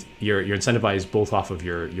you're incentivized both off of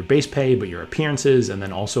your base pay, but your appearances, and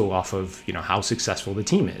then also off of how successful the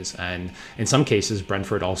team is. And in some cases,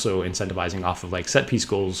 Brentford also incentivizing off of like set piece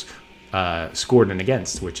goals scored and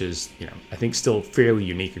against, which is I think still fairly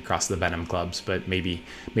unique across the Venom clubs, but maybe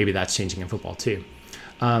that's changing in football too.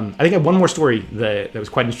 I think I have one more story that was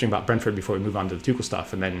quite interesting about Brentford before we move on to the Tuchel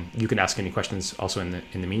stuff, and then you can ask any questions also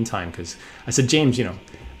in the meantime, because I said, James,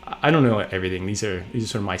 I don't know everything. These are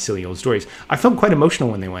sort of my silly old stories. I felt quite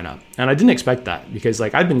emotional when they went up, and I didn't expect that because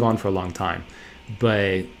I've been gone for a long time,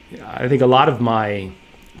 but I think a lot of my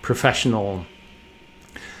professional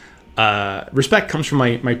respect comes from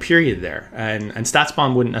my period there, and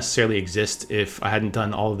StatsBomb wouldn't necessarily exist if I hadn't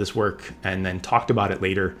done all of this work and then talked about it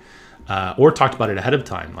later. Or talked about it ahead of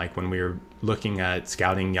time, like when we were looking at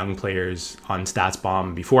scouting young players on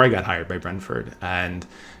StatsBomb before I got hired by Brentford. And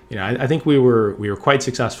I think we were quite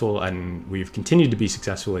successful, and we've continued to be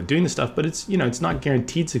successful at doing this stuff. But it's it's not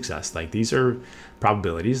guaranteed success. Like, these are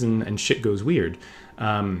probabilities, and shit goes weird.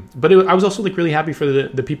 But I was also really happy for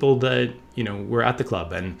the people that were at the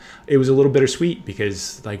club, and it was a little bittersweet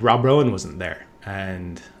because Rob Rowan wasn't there,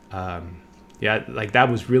 and that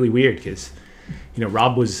was really weird because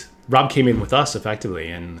Rob came in with us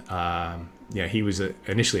effectively, and he was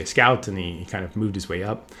initially a scout, and he kind of moved his way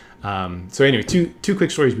up. So anyway, two quick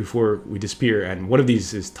stories before we disappear, and one of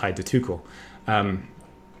these is tied to Tuchel.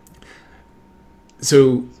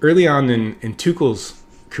 So early on in Tuchel's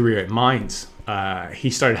career at Mainz, he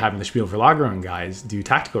started having the Spielverlagerung guys do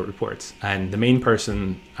tactical reports, and the main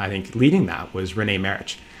person I think leading that was René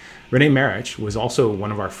Merich. René Merich was also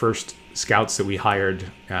one of our first scouts that we hired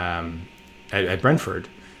at Brentford.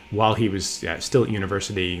 While he was still at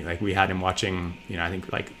university, we had him watching, I think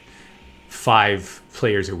 5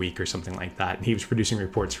 players a week or something like that, and he was producing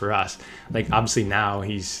reports for us. Obviously now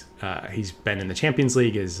he's been in the Champions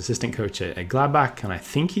League as assistant coach at Gladbach, and I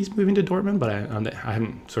think he's moving to Dortmund, but I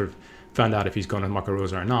haven't sort of found out if he's going with Marco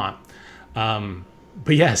Rosa or not.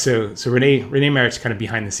 But yeah, so René Merritt's kind of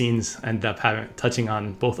behind the scenes, ended up touching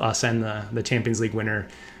on both us and the Champions League winner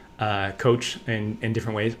coach in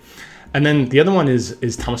different ways. And then the other one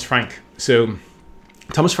is Thomas Frank. So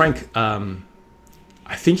Thomas Frank,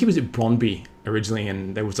 I think he was at Brøndby originally,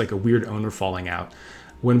 and there was a weird owner falling out.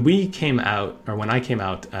 When I came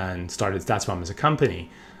out and started StatsBomb as a company,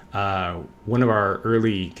 one of our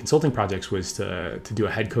early consulting projects was to do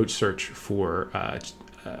a head coach search for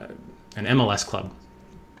an MLS club.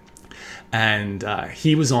 And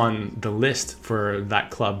he was on the list for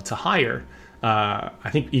that club to hire.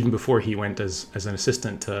 I think even before he went as an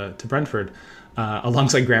assistant to Brentford,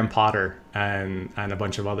 alongside Graham Potter and a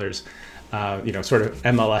bunch of others, sort of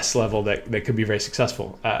MLS level that could be very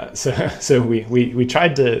successful. So we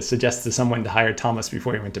tried to suggest to someone to hire Thomas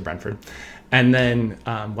before he went to Brentford. And then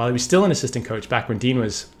while he was still an assistant coach, back when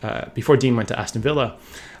before Dean went to Aston Villa,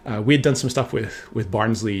 we had done some stuff with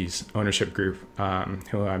Barnsley's ownership group,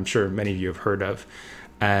 who I'm sure many of you have heard of.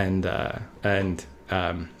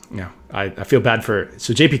 I feel bad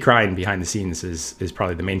so JP Crine behind the scenes is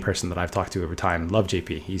probably the main person that I've talked to over time. Love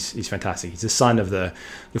JP. He's fantastic. He's the son of the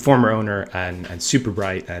former owner and super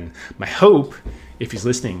bright. And my hope, if he's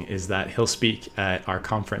listening, is that he'll speak at our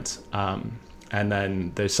conference. And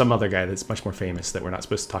then there's some other guy that's much more famous that we're not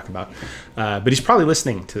supposed to talk about. But he's probably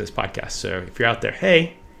listening to this podcast. So if you're out there,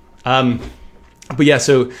 hey. But yeah,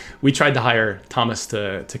 so we tried to hire Thomas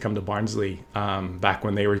to come to Barnsley back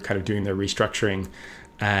when they were kind of doing their restructuring.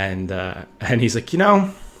 And he's like,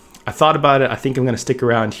 I thought about it. I think I'm going to stick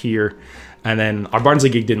around here. And then our Barnsley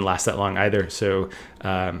gig didn't last that long either. So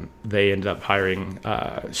they ended up hiring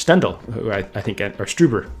Stendel, who I think, or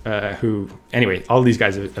Struber, who, anyway, all of these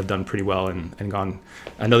guys have done pretty well and gone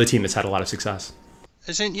another team that's had a lot of success.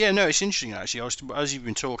 It's interesting actually. As you've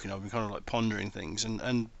been talking, I've been kind of pondering things,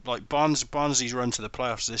 and Barnsley's run to the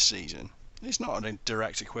playoffs this season it's not a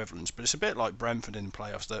direct equivalence, but it's a bit like Brentford in the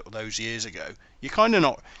playoffs those years ago. You're kind of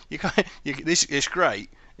not. You kind. This it's great.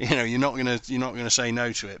 You're not gonna say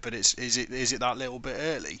no to it. But is it that little bit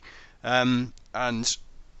early? And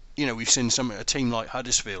we've seen a team like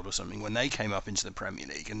Huddersfield or something when they came up into the Premier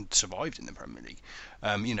League and survived in the Premier League.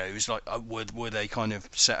 It was like were they kind of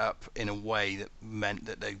set up in a way that meant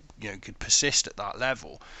that they could persist at that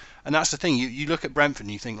level. And that's the thing. You look at Brentford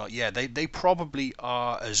and you think like, yeah, they probably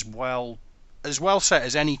are as well set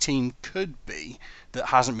as any team could be that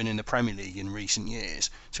hasn't been in the Premier League in recent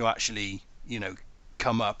years to actually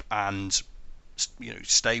come up and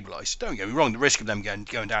stabilise. Don't get me wrong, the risk of them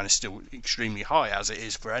going down is still extremely high, as it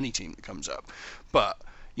is for any team that comes up. But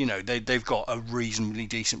they've got a reasonably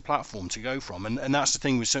decent platform to go from, and that's the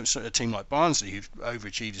thing with a team like Barnsley, who've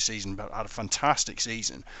overachieved a season, but had a fantastic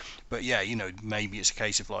season. But yeah, maybe it's a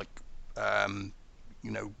case of like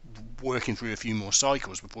working through a few more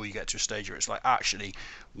cycles before you get to a stage where it's like, actually,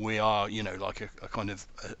 we are, like a kind of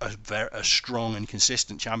a strong and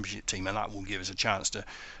consistent championship team, and that will give us a chance to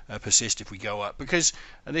persist if we go up. Because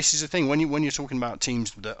this is the thing, when you're talking about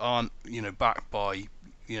teams that aren't, backed by,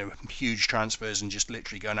 huge transfers and just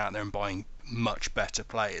literally going out there and buying much better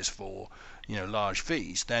players for, large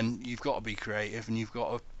fees, then you've got to be creative and you've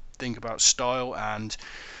got to think about style and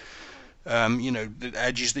the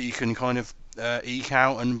edges that you can kind of eke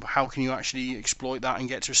out, and how can you actually exploit that and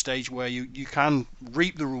get to a stage where you can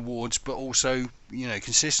reap the rewards, but also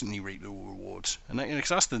consistently reap the rewards. And because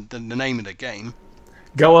that's the name of the game.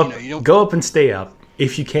 Go up and stay up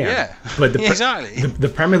if you can. Yeah, but exactly. The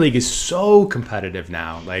Premier League is so competitive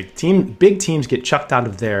now. Like big teams get chucked out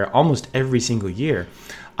of there almost every single year.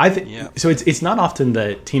 I think so. It's not often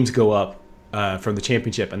that teams go up from the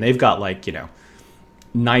Championship and they've got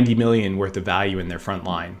 90 million worth of value in their front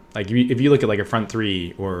line. Like if you look at like a front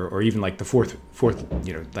three or even like the fourth,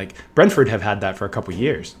 like Brentford have had that for a couple of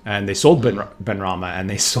years, and they sold Ben Rama and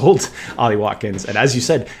they sold Ollie Watkins, and as you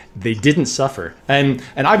said, they didn't suffer. And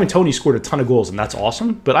Ivan Toney scored a ton of goals, and that's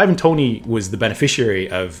awesome. But Ivan Toney was the beneficiary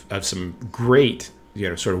of some great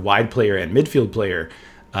sort of wide player and midfield player,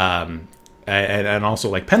 and also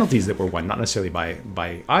like penalties that were won, not necessarily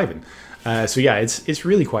by Ivan. So yeah, it's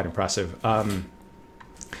really quite impressive.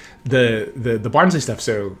 The Barnsley stuff.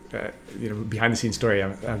 So behind the scenes story.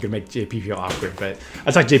 I'm gonna make JP feel awkward, but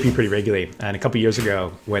I talk to JP pretty regularly. And a couple of years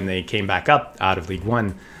ago, when they came back up out of League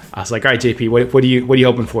One, I was like, all right, JP, what are you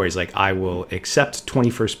hoping for? He's like, I will accept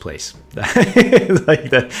 21st place. Like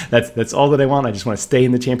that's all that I want. I just want to stay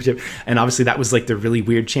in the championship. And obviously that was like the really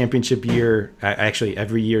weird championship year. Actually,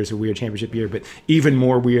 every year is a weird championship year, but even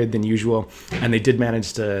more weird than usual. And they did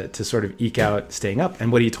manage to sort of eke out staying up.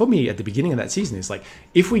 And what he told me at the beginning of that season is like,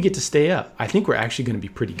 if we get to stay up, I think we're actually going to be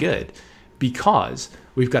pretty good, because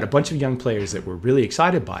we've got a bunch of young players that we're really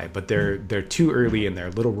excited by, but they're too early and they're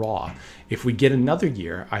a little raw. If we get another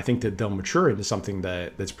year, I think that they'll mature into something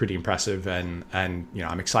that's pretty impressive, and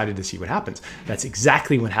I'm excited to see what happens. That's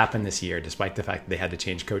exactly what happened this year, despite the fact that they had to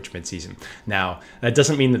change coach mid-season. Now, that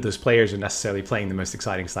doesn't mean that those players are necessarily playing the most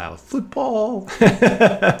exciting style of football,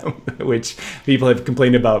 which people have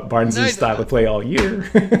complained about Barnes' style of play all year.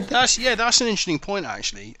 That's an interesting point,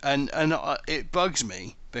 actually, and it bugs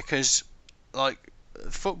me because like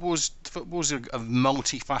football's a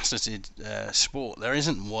multifaceted sport. There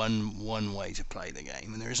isn't one way to play the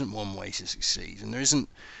game, and there isn't one way to succeed, and there isn't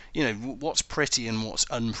what's pretty and what's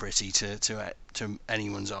unpretty to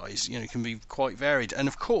anyone's eyes can be quite varied. And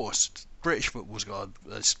of course British football's got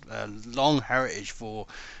a long heritage for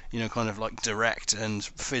kind of like direct and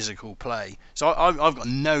physical play, so I've got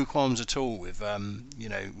no qualms at all with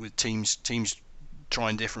with teams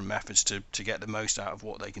trying different methods to get the most out of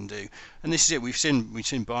what they can do. And this is it. We've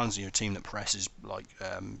seen Barnsley, a team that presses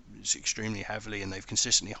extremely heavily, and they've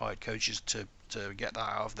consistently hired coaches to get that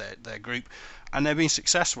out of their group, and they've been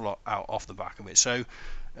successful out off the back of it. So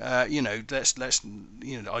let's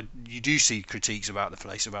you do see critiques about the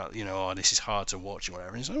place about this is hard to watch or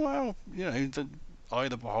whatever. And it's like, well, the eye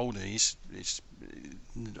of the beholder is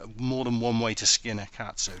more than one way to skin a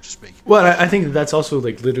cat, so to speak. Well, I think that's also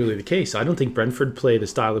like literally the case. I don't think Brentford play the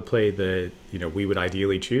style of play that we would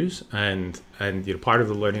ideally choose, and part of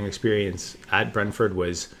the learning experience at Brentford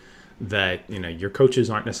was that your coaches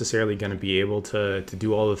aren't necessarily going to be able to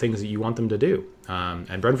do all the things that you want them to do,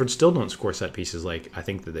 and Brentford still don't score set pieces like I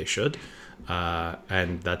think that they should,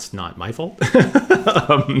 and that's not my fault.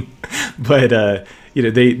 But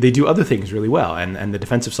they do other things really well, and the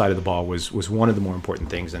defensive side of the ball was one of the more important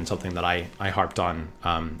things, and something that I harped on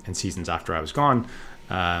in seasons after I was gone.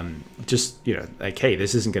 Like, hey,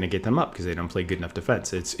 this isn't going to get them up because they don't play good enough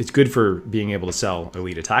defense. It's good for being able to sell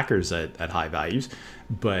elite attackers at high values,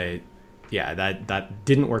 but yeah, that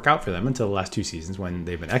didn't work out for them until the last 2 seasons when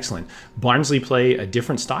they've been excellent. Barnsley play a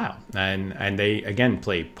different style, and they again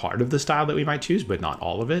play part of the style that we might choose, but not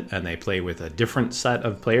all of it. And they play with a different set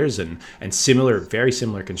of players and very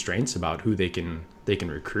similar constraints about who they can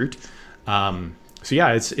recruit. So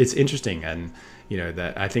yeah, it's interesting, and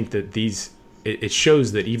that I think that it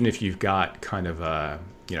shows that even if you've got kind of a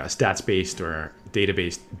stats based or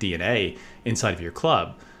database DNA inside of your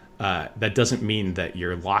club, that doesn't mean that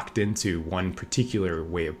you're locked into one particular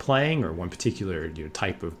way of playing or one particular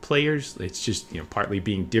type of players. It's just partly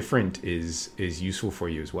being different is useful for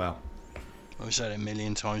you as well. I've said it a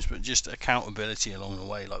million times, but just accountability along the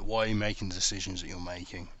way. Like, why are you making the decisions that you're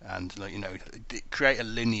making, and create a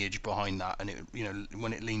lineage behind that. And it,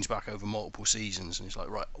 when it leans back over multiple seasons, and it's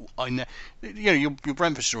like, right, I know, your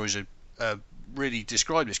Brentford stories are really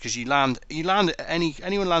describe this, because you land at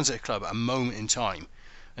anyone lands at a club at a moment in time,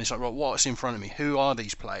 and it's like, right, what's in front of me? Who are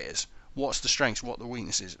these players? What's the strengths? What the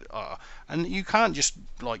weaknesses are? And you can't just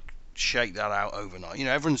shake that out overnight.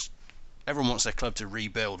 Everyone wants their club to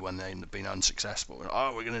rebuild when they've been unsuccessful.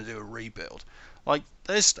 We're going to do a rebuild.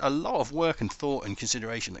 There's a lot of work and thought and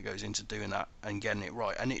consideration that goes into doing that and getting it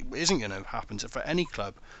right. And it isn't going to happen for any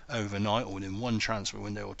club overnight or within one transfer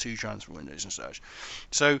window or two transfer windows and such.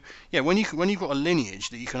 So, yeah, when you've got a lineage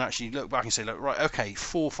that you can actually look back and say, look, right, okay,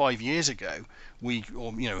 4 or 5 years ago,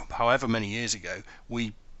 however many years ago,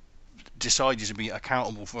 we decided to be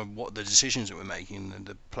accountable for what the decisions that we're making, and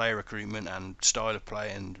the player recruitment and style of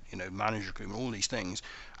play and manager recruitment, all these things,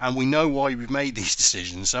 and we know why we've made these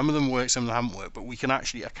decisions. Some of them work, some of them haven't worked, but we can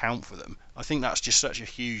actually account for them. I think that's just such a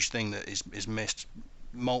huge thing that is missed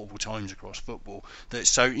multiple times across football, that it's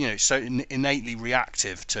so innately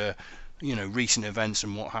reactive to recent events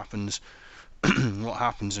and what happens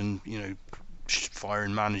and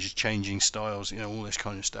firing managers, changing styles, all this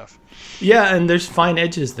kind of stuff. Yeah, and there's fine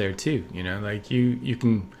edges there too. You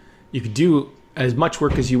can do as much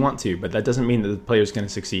work as you want to, but that doesn't mean that the player's going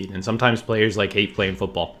to succeed. And sometimes players hate playing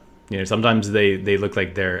football. Sometimes they look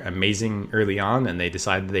like they're amazing early on, and they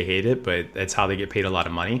decide that they hate it, but that's how they get paid a lot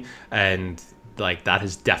of money. And that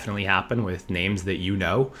has definitely happened with names that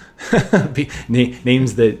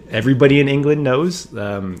names that everybody in England knows.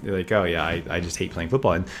 Oh yeah, I just hate playing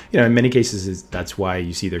football. And in many cases that's why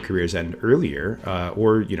you see their careers end earlier,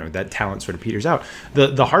 or that talent sort of peters out.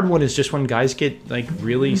 The hard one is just when guys get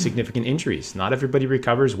really significant injuries. Not everybody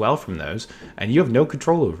recovers well from those, and you have no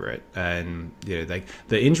control over it. And the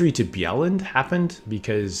injury to Bjelland happened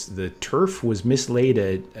because the turf was mislaid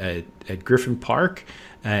at Griffin Park,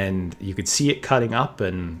 and you could see it cutting up.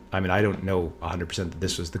 And I mean, I don't know 100% that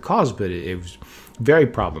this was the cause, but it was very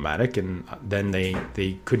problematic. And then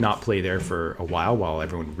they could not play there for a while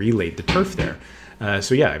everyone relayed the turf there.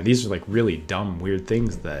 So yeah, I mean, these are really dumb, weird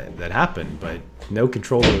things that happen, but no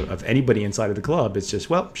control of anybody inside of the club. It's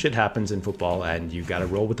just, well, shit happens in football, and you got to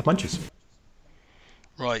roll with the punches.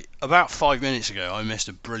 Right, about 5 minutes ago, I missed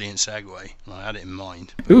a brilliant segue, and I had it in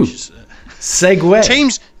mind. Ooh,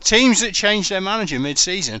 segue. Teams that change their manager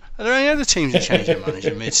mid-season. Are there any other teams that change their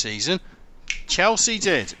manager mid-season? Chelsea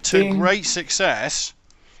did, to great success.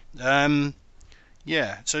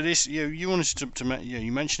 Yeah, so this you wanted to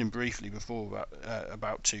you mentioned him briefly before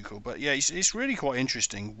about Tuchel, but yeah, it's really quite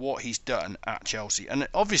interesting what he's done at Chelsea, and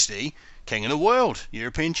obviously king of the world,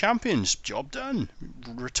 European champions, job done.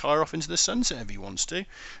 Retire off into the sunset if he wants to,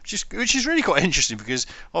 which is really quite interesting, because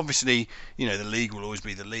obviously the league will always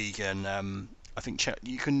be the league, and I think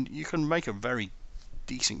you can make a very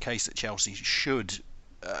decent case that Chelsea should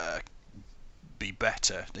be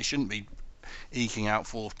better. They shouldn't be eking out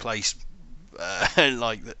fourth place at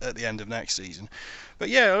the end of next season. But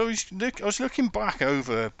yeah, I was looking back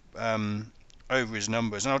over his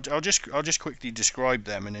numbers, and I'll just quickly describe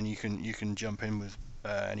them, and then you can jump in with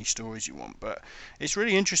any stories you want. But it's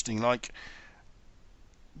really interesting.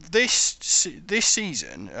 This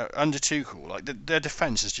season under Tuchel, their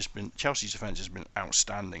defense has just been Chelsea's defense has been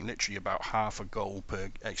outstanding. Literally about half a goal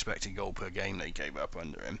per expected goal per game they gave up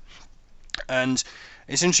under him. And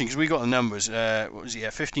it's interesting because we got the numbers.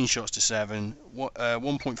 15 shots to 7,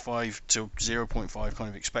 1.5 to 0.5 kind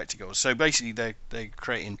of expected goals. So basically, they're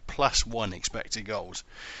creating +1 expected goals.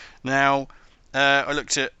 Now, I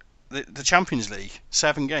looked at the Champions League,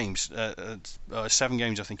 7 games. 7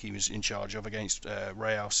 games I think he was in charge of against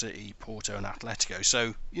Real City, Porto, and Atletico.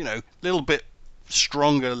 So little bit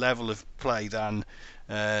stronger level of play than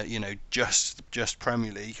just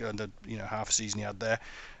Premier League under half a season he had there.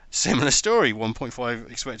 Similar story,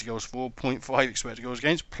 1.5 expected goals for, 0.5 expected goals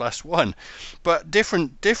against, +1. But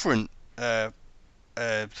different thing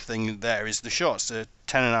there is the shots, the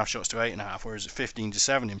 10.5 shots to 8.5, whereas 15 to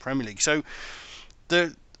 7 in Premier League. So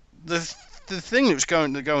the the thing that was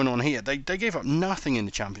going on here, they gave up nothing in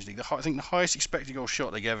the Champions League. I think the highest expected goal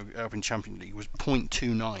shot they gave up in Champions League was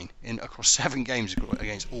 0.29 across 7 games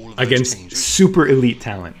against all of those teams. Super elite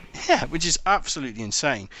talent. Yeah, which is absolutely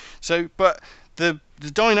insane. So, but the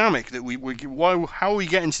dynamic that how are we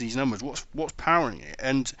getting to these numbers? What's powering it?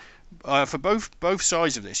 And for both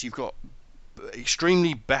sides of this, you've got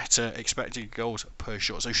extremely better expected goals per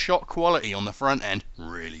shot. So shot quality on the front end,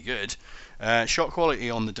 really good. Shot quality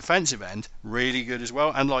on the defensive end, really good as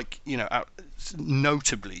well, and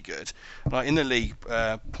notably good. Like in the league,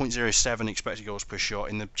 0.07 expected goals per shot.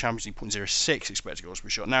 In the Champions League, 0.06 expected goals per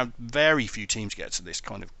shot. Now, very few teams get to this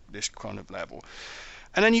kind of level.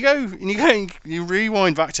 And then you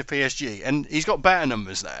rewind back to PSG, and he's got better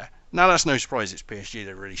numbers there. Now that's no surprise. It's PSG.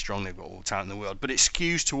 They're really strong. They've got all the talent in the world, but it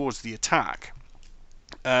skews towards the attack.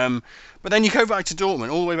 But then you go back to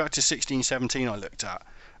Dortmund, all the way back to 16-17. I looked at.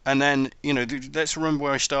 And then, let's remember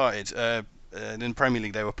where I started. In the Premier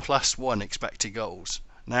League, they were +1 expected goals.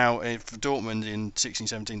 Now, for Dortmund in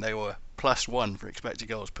 16-17, they were +1 for expected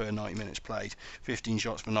goals per 90 minutes played. 15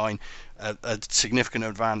 shots for 9. A significant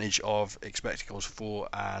advantage of expected goals for,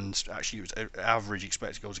 and actually it was average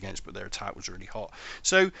expected goals against, but their attack was really hot.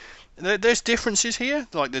 So there's differences here.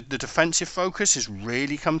 Like the defensive focus has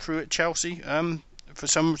really come through at Chelsea. For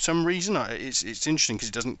some reason, it's interesting because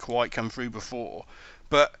it doesn't quite come through before.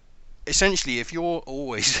 But essentially, if you're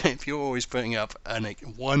always putting up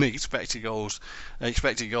one expected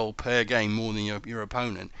goal per game more than your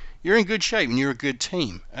opponent, you're in good shape and you're a good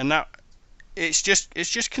team. And that it's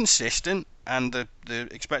just consistent. And the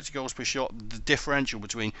expected goals per shot, the differential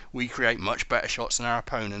between we create much better shots than our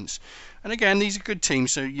opponents. And again, these are good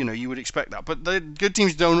teams, so you would expect that. But the good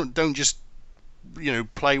teams don't just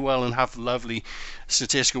play well and have lovely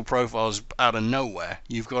statistical profiles out of nowhere.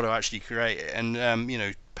 You've got to actually create it, and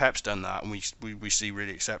Pep's done that, and we see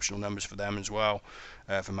really exceptional numbers for them as well,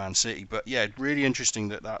 for Man City. But yeah, really interesting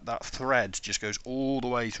that thread just goes all the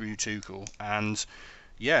way through Tuchel, and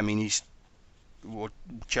yeah, I mean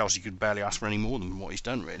Chelsea could barely ask for any more than what he's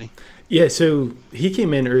done, really. Yeah, so he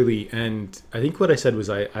came in early, and I think what I said was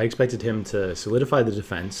I expected him to solidify the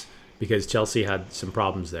defense because Chelsea had some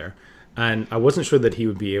problems there. And I wasn't sure that he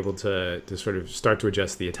would be able to sort of start to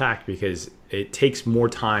adjust the attack because it takes more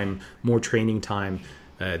time, more training time.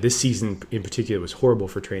 This season in particular was horrible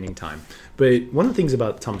for training time. But one of the things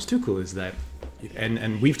about Thomas Tuchel is that,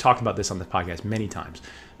 and we've talked about this on the podcast many times,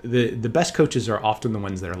 the best coaches are often the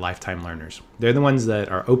ones that are lifetime learners. They're the ones that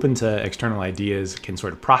are open to external ideas, can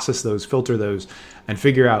sort of process those, filter those, and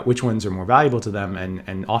figure out which ones are more valuable to them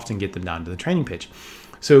and often get them down to the training pitch.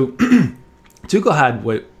 So Tuchel had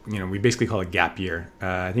what we basically call a gap year.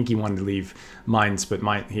 I think he wanted to leave Mainz, but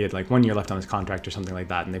he had like 1 year left on his contract or something like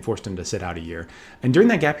that, and they forced him to sit out a year. And during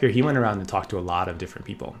that gap year, he went around and talked to a lot of different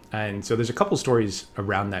people. And so there's a couple stories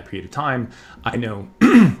around that period of time. I know,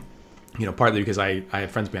 partly because I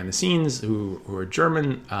have friends behind the scenes who are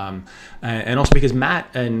German, and also because Matt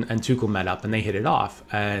and Tuchel met up and they hit it off.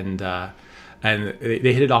 And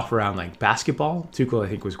they hit it off around like basketball. Tuchel, I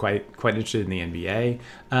think, was quite interested in the NBA,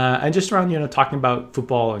 and just around talking about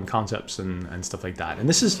football and concepts and stuff like that. And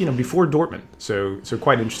this is before Dortmund, so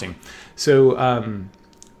quite interesting. So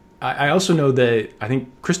I also know that I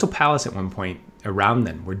think Crystal Palace at one point around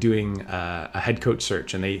then were doing a head coach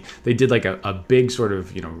search, and they did like a big sort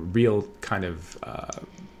of real kind of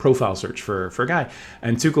profile search for a guy,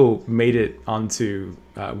 and Tuchel made it onto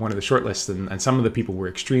one of the shortlists, and some of the people were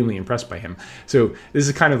extremely impressed by him. So this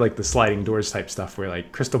is kind of like the sliding doors type stuff where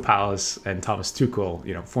like Crystal Palace and Thomas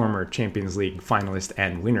Tuchel, former Champions League finalist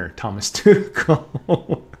and winner Thomas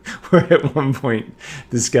Tuchel were at one point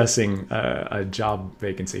discussing a job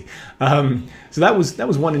vacancy. So that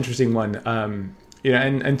was one interesting one. And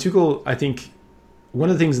Tuchel, I think one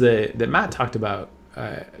of the things that Matt talked about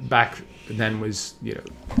back then was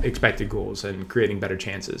expected goals and creating better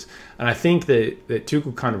chances, and I think that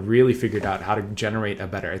Tuchel kind of really figured out how to generate a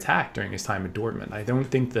better attack during his time at Dortmund. I don't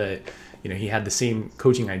think that he had the same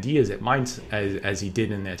coaching ideas at Mainz as he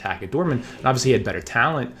did in the attack at Dortmund, and obviously he had better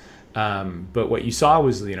talent, but what you saw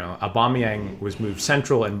was Aubameyang was moved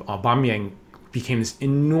central, and Aubameyang became this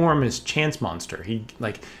enormous chance monster.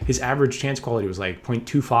 His average chance quality was like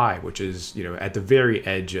 0.25, which is at the very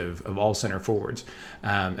edge of all center forwards,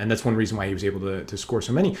 and that's one reason why he was able to score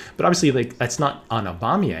so many. But obviously, that's not on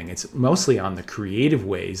Aubameyang. It's mostly on the creative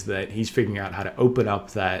ways that he's figuring out how to open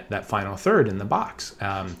up that final third in the box,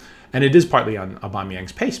 and it is partly on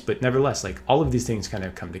Aubameyang's pace. But nevertheless, all of these things kind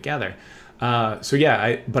of come together. But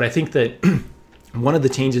I think that one of the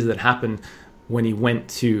changes that happened when he went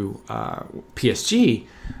to PSG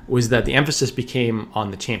was that the emphasis became on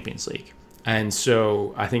the Champions League. And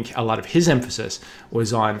so I think a lot of his emphasis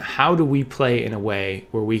was on how do we play in a way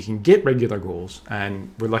where we can get regular goals.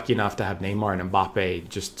 And we're lucky enough to have Neymar and Mbappe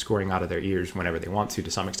just scoring out of their ears whenever they want to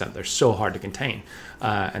some extent. They're so hard to contain.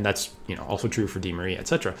 And that's, also true for Di Maria,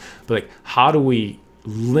 etc. But like, how do we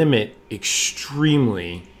limit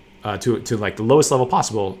extremely to like the lowest level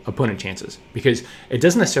possible opponent chances? Because it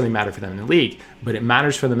doesn't necessarily matter for them in the league, but it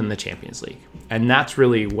matters for them in the Champions League. And that's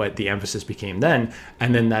really what the emphasis became then.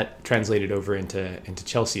 And then that translated over into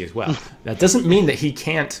Chelsea as well. That doesn't mean that he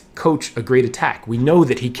can't coach a great attack. We know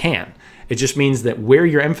that he can. It just means that where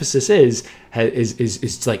your emphasis is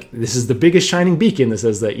like, this is the biggest shining beacon that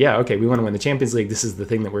says that, yeah, okay, we want to win the Champions League. This is the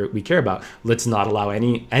thing that we care about. Let's not allow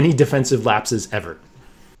any defensive lapses ever.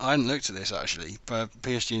 I hadn't looked at this actually, but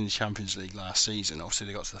PSG in the Champions League last season, obviously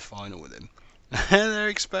they got to the final with him. Their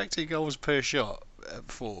expected goals per shot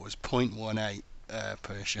before was 0.18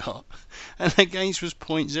 per shot, and against was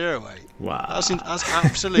 0.08. Wow, that's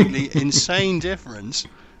absolutely insane difference.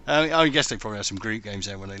 I guess they probably had some group games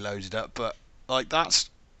there when they loaded up, but like that's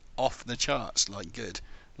off the charts. Like good,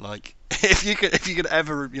 like if you could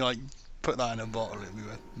ever put that in a bottle, it'd be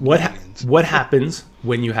worth millions. What happens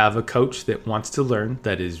when you have a coach that wants to learn,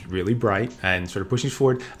 that is really bright and sort of pushing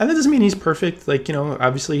forward? And that doesn't mean he's perfect. Like,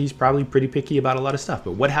 obviously he's probably pretty picky about a lot of stuff.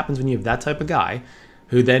 But what happens when you have that type of guy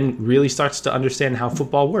who then really starts to understand how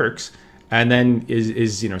football works, and then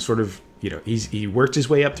is he worked his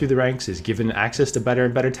way up through the ranks, is given access to better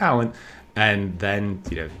and better talent, and then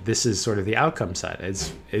this is sort of the outcome set.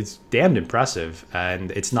 It's damned impressive,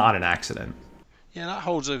 and it's not an accident. Yeah, that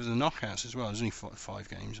holds over the knockouts as well. There's only 5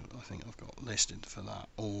 games I think I've got listed for that.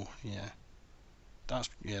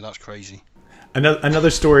 That's crazy. Another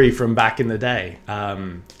story from back in the day.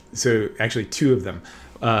 So actually 2 of them.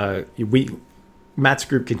 Matt's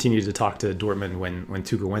group continued to talk to Dortmund when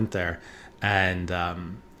Tuchel went there, and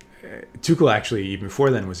Tuchel actually even before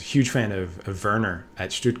then was a huge fan of Werner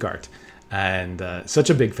at Stuttgart. And such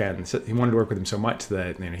a big fan. He wanted to work with him so much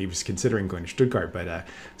that he was considering going to Stuttgart. But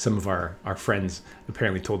some of our friends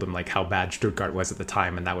apparently told him like how bad Stuttgart was at the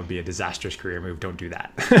time, and that would be a disastrous career move. Don't do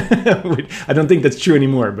that. I don't think that's true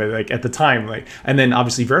anymore. But like at the time, and then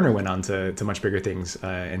obviously Werner went on to much bigger things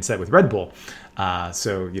instead with Red Bull.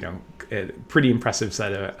 So a pretty impressive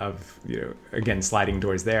set of again sliding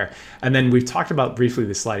doors there. And then we've talked about briefly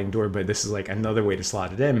the sliding door, but this is like another way to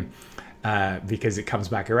slot it in. Because it comes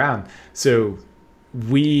back around. So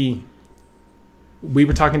we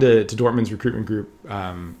were talking to Dortmund's recruitment group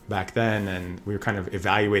back then, and we were kind of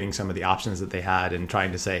evaluating some of the options that they had and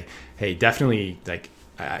trying to say, hey, definitely,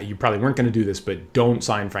 you probably weren't going to do this, but don't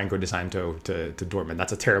sign Franco De Santo to Dortmund.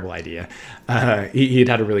 That's a terrible idea. He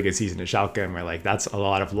had a really good season at Schalke, and we're like, that's a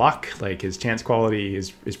lot of luck. Like, his chance quality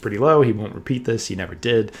is pretty low. He won't repeat this. He never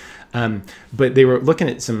did. But they were looking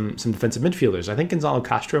at some defensive midfielders. I think Gonzalo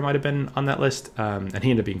Castro might have been on that list, and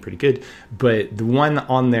he ended up being pretty good. But the one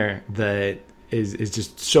on there that is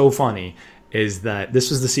just so funny is that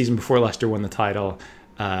this was the season before Leicester won the title.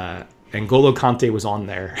 N'Golo Kante was on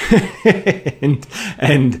there, and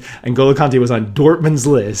N'Golo Kante was on Dortmund's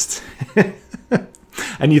list.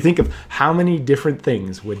 And you think of how many different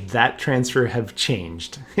things would that transfer have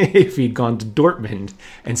changed if he'd gone to Dortmund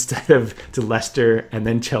instead of to Leicester and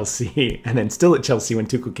then Chelsea and then still at Chelsea when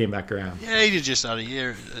Tuchel came back around. Yeah, he'd have just had a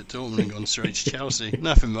year at Dortmund and gone straight to Chelsea.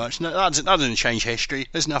 Nothing much. No, that doesn't change history.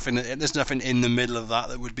 There's nothing in the middle of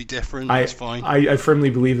that would be different. That's fine. I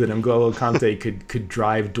firmly believe that N'Golo Kante could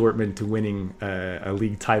drive Dortmund to winning a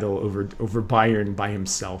league title over Bayern by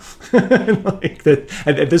himself. Like that,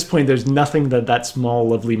 at this point, there's nothing that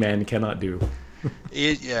small, lovely man cannot do.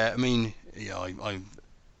 It's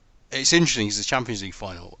interesting. It's the Champions League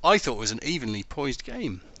final. I thought it was an evenly poised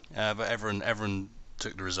game, but everyone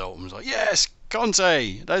took the result and was like, "Yes,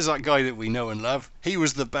 Conte. There's that guy that we know and love. He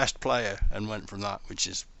was the best player," and went from that, which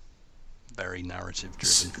is very narrative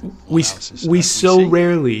driven. We so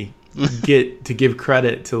rarely get to give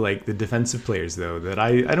credit to like the defensive players though that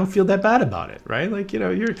I don't feel that bad about it, right? Like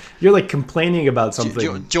you're like complaining about something.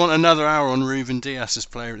 Do you want another hour on Ruben Dias as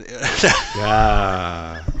player?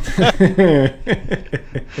 Ah.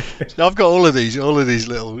 So I've got all of these little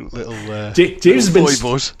James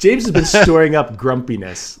has been storing up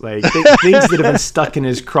grumpiness, like things that have been stuck in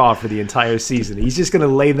his craw for the entire season. He's just going to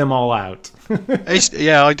lay them all out. I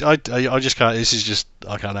just can't. This is just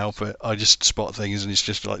I can't help it. I just spot things, and it's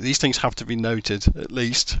just like these things have to be noted at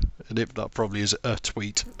least, and if that probably is a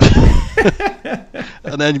tweet.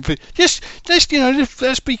 And then just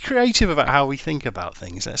let's be creative about how we think about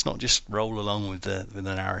things. Let's not just roll along with the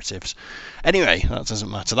narratives. Anyway, that doesn't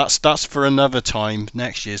matter. That's for another time.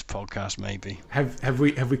 Next year's podcast, maybe. Have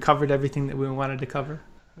we covered everything that we wanted to cover?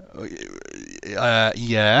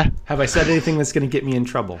 Yeah, Have I said anything that's going to get me in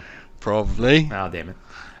trouble? probably. Oh, damn it.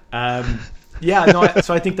 Yeah, no.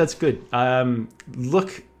 So I think that's good.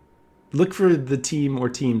 Look for the team or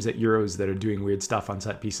teams at Euros that are doing weird stuff on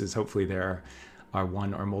set pieces. Hopefully there are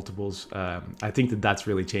one or multiples. I think that's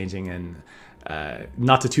really changing, and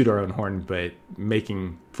not to toot our own horn, but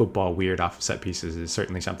making football weird off of set pieces is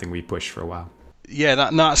certainly something we pushed for a while. Yeah,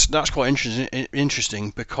 that's quite interesting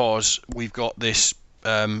because we've got this.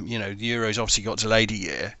 The Euros obviously got delayed a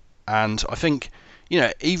year, and I think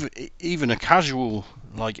even a casual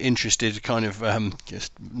interested kind of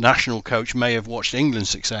just national coach may have watched England's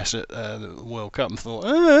success at the World Cup and thought,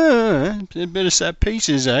 a bit of set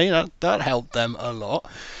pieces, that helped them a lot.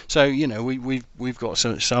 So we've got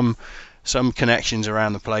some connections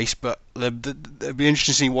around the place, but it'd be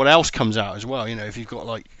interesting to see what else comes out as well. If you've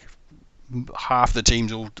got half the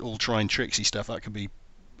teams all trying tricksy stuff, that could be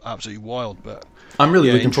absolutely wild. But I'm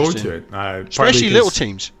really looking forward to it, especially little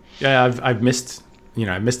teams. Yeah, I've missed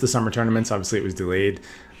the summer tournaments. Obviously, it was delayed.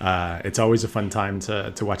 It's always a fun time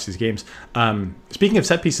to watch these games. Speaking of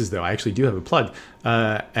set pieces, though, I actually do have a plug.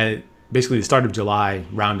 At basically the start of July,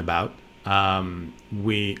 roundabout,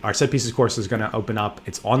 our set pieces course is going to open up.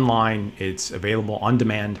 It's online. It's available on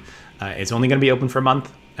demand. It's only going to be open for a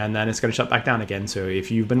month, and then it's going to shut back down again. So if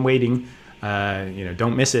you've been waiting,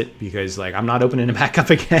 don't miss it, because I'm not opening it back up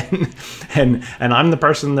again, and I'm the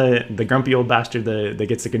person, the grumpy old bastard that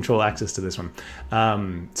gets to control access to this one.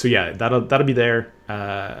 So yeah, that'll be there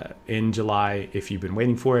in July if you've been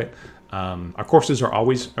waiting for it. Our courses are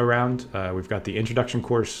always around. We've got the introduction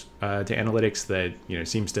course to analytics that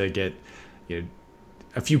seems to get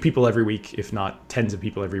a few people every week, if not tens of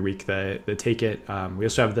people every week that take it. We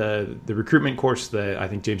also have the recruitment course that I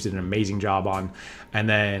think James did an amazing job on. And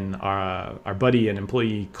then our buddy and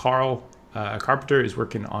employee Carl Carpenter is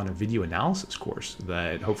working on a video analysis course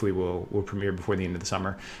that hopefully will premiere before the end of the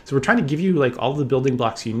summer. So we're trying to give you all the building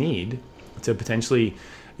blocks you need to potentially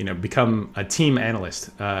become a team analyst.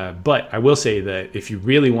 But I will say that if you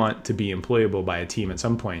really want to be employable by a team at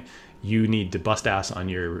some point, you need to bust ass on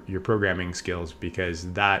your programming skills,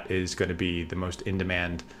 because that is going to be the most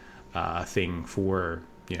in-demand thing for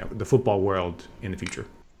the football world in the future.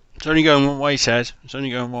 It's only going one way, Ted. It's only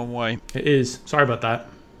going one way. It is. Sorry about that.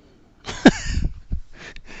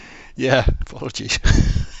 Yeah, apologies.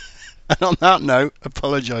 And on that note,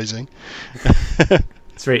 apologising.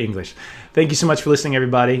 It's very English. Thank you so much for listening,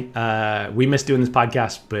 everybody. We miss doing this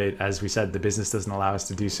podcast, but as we said, the business doesn't allow us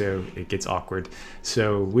to do so. It gets awkward.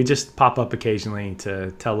 So we just pop up occasionally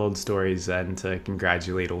to tell old stories and to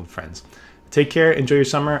congratulate old friends. Take care, enjoy your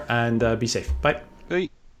summer, and be safe. Bye. Bye.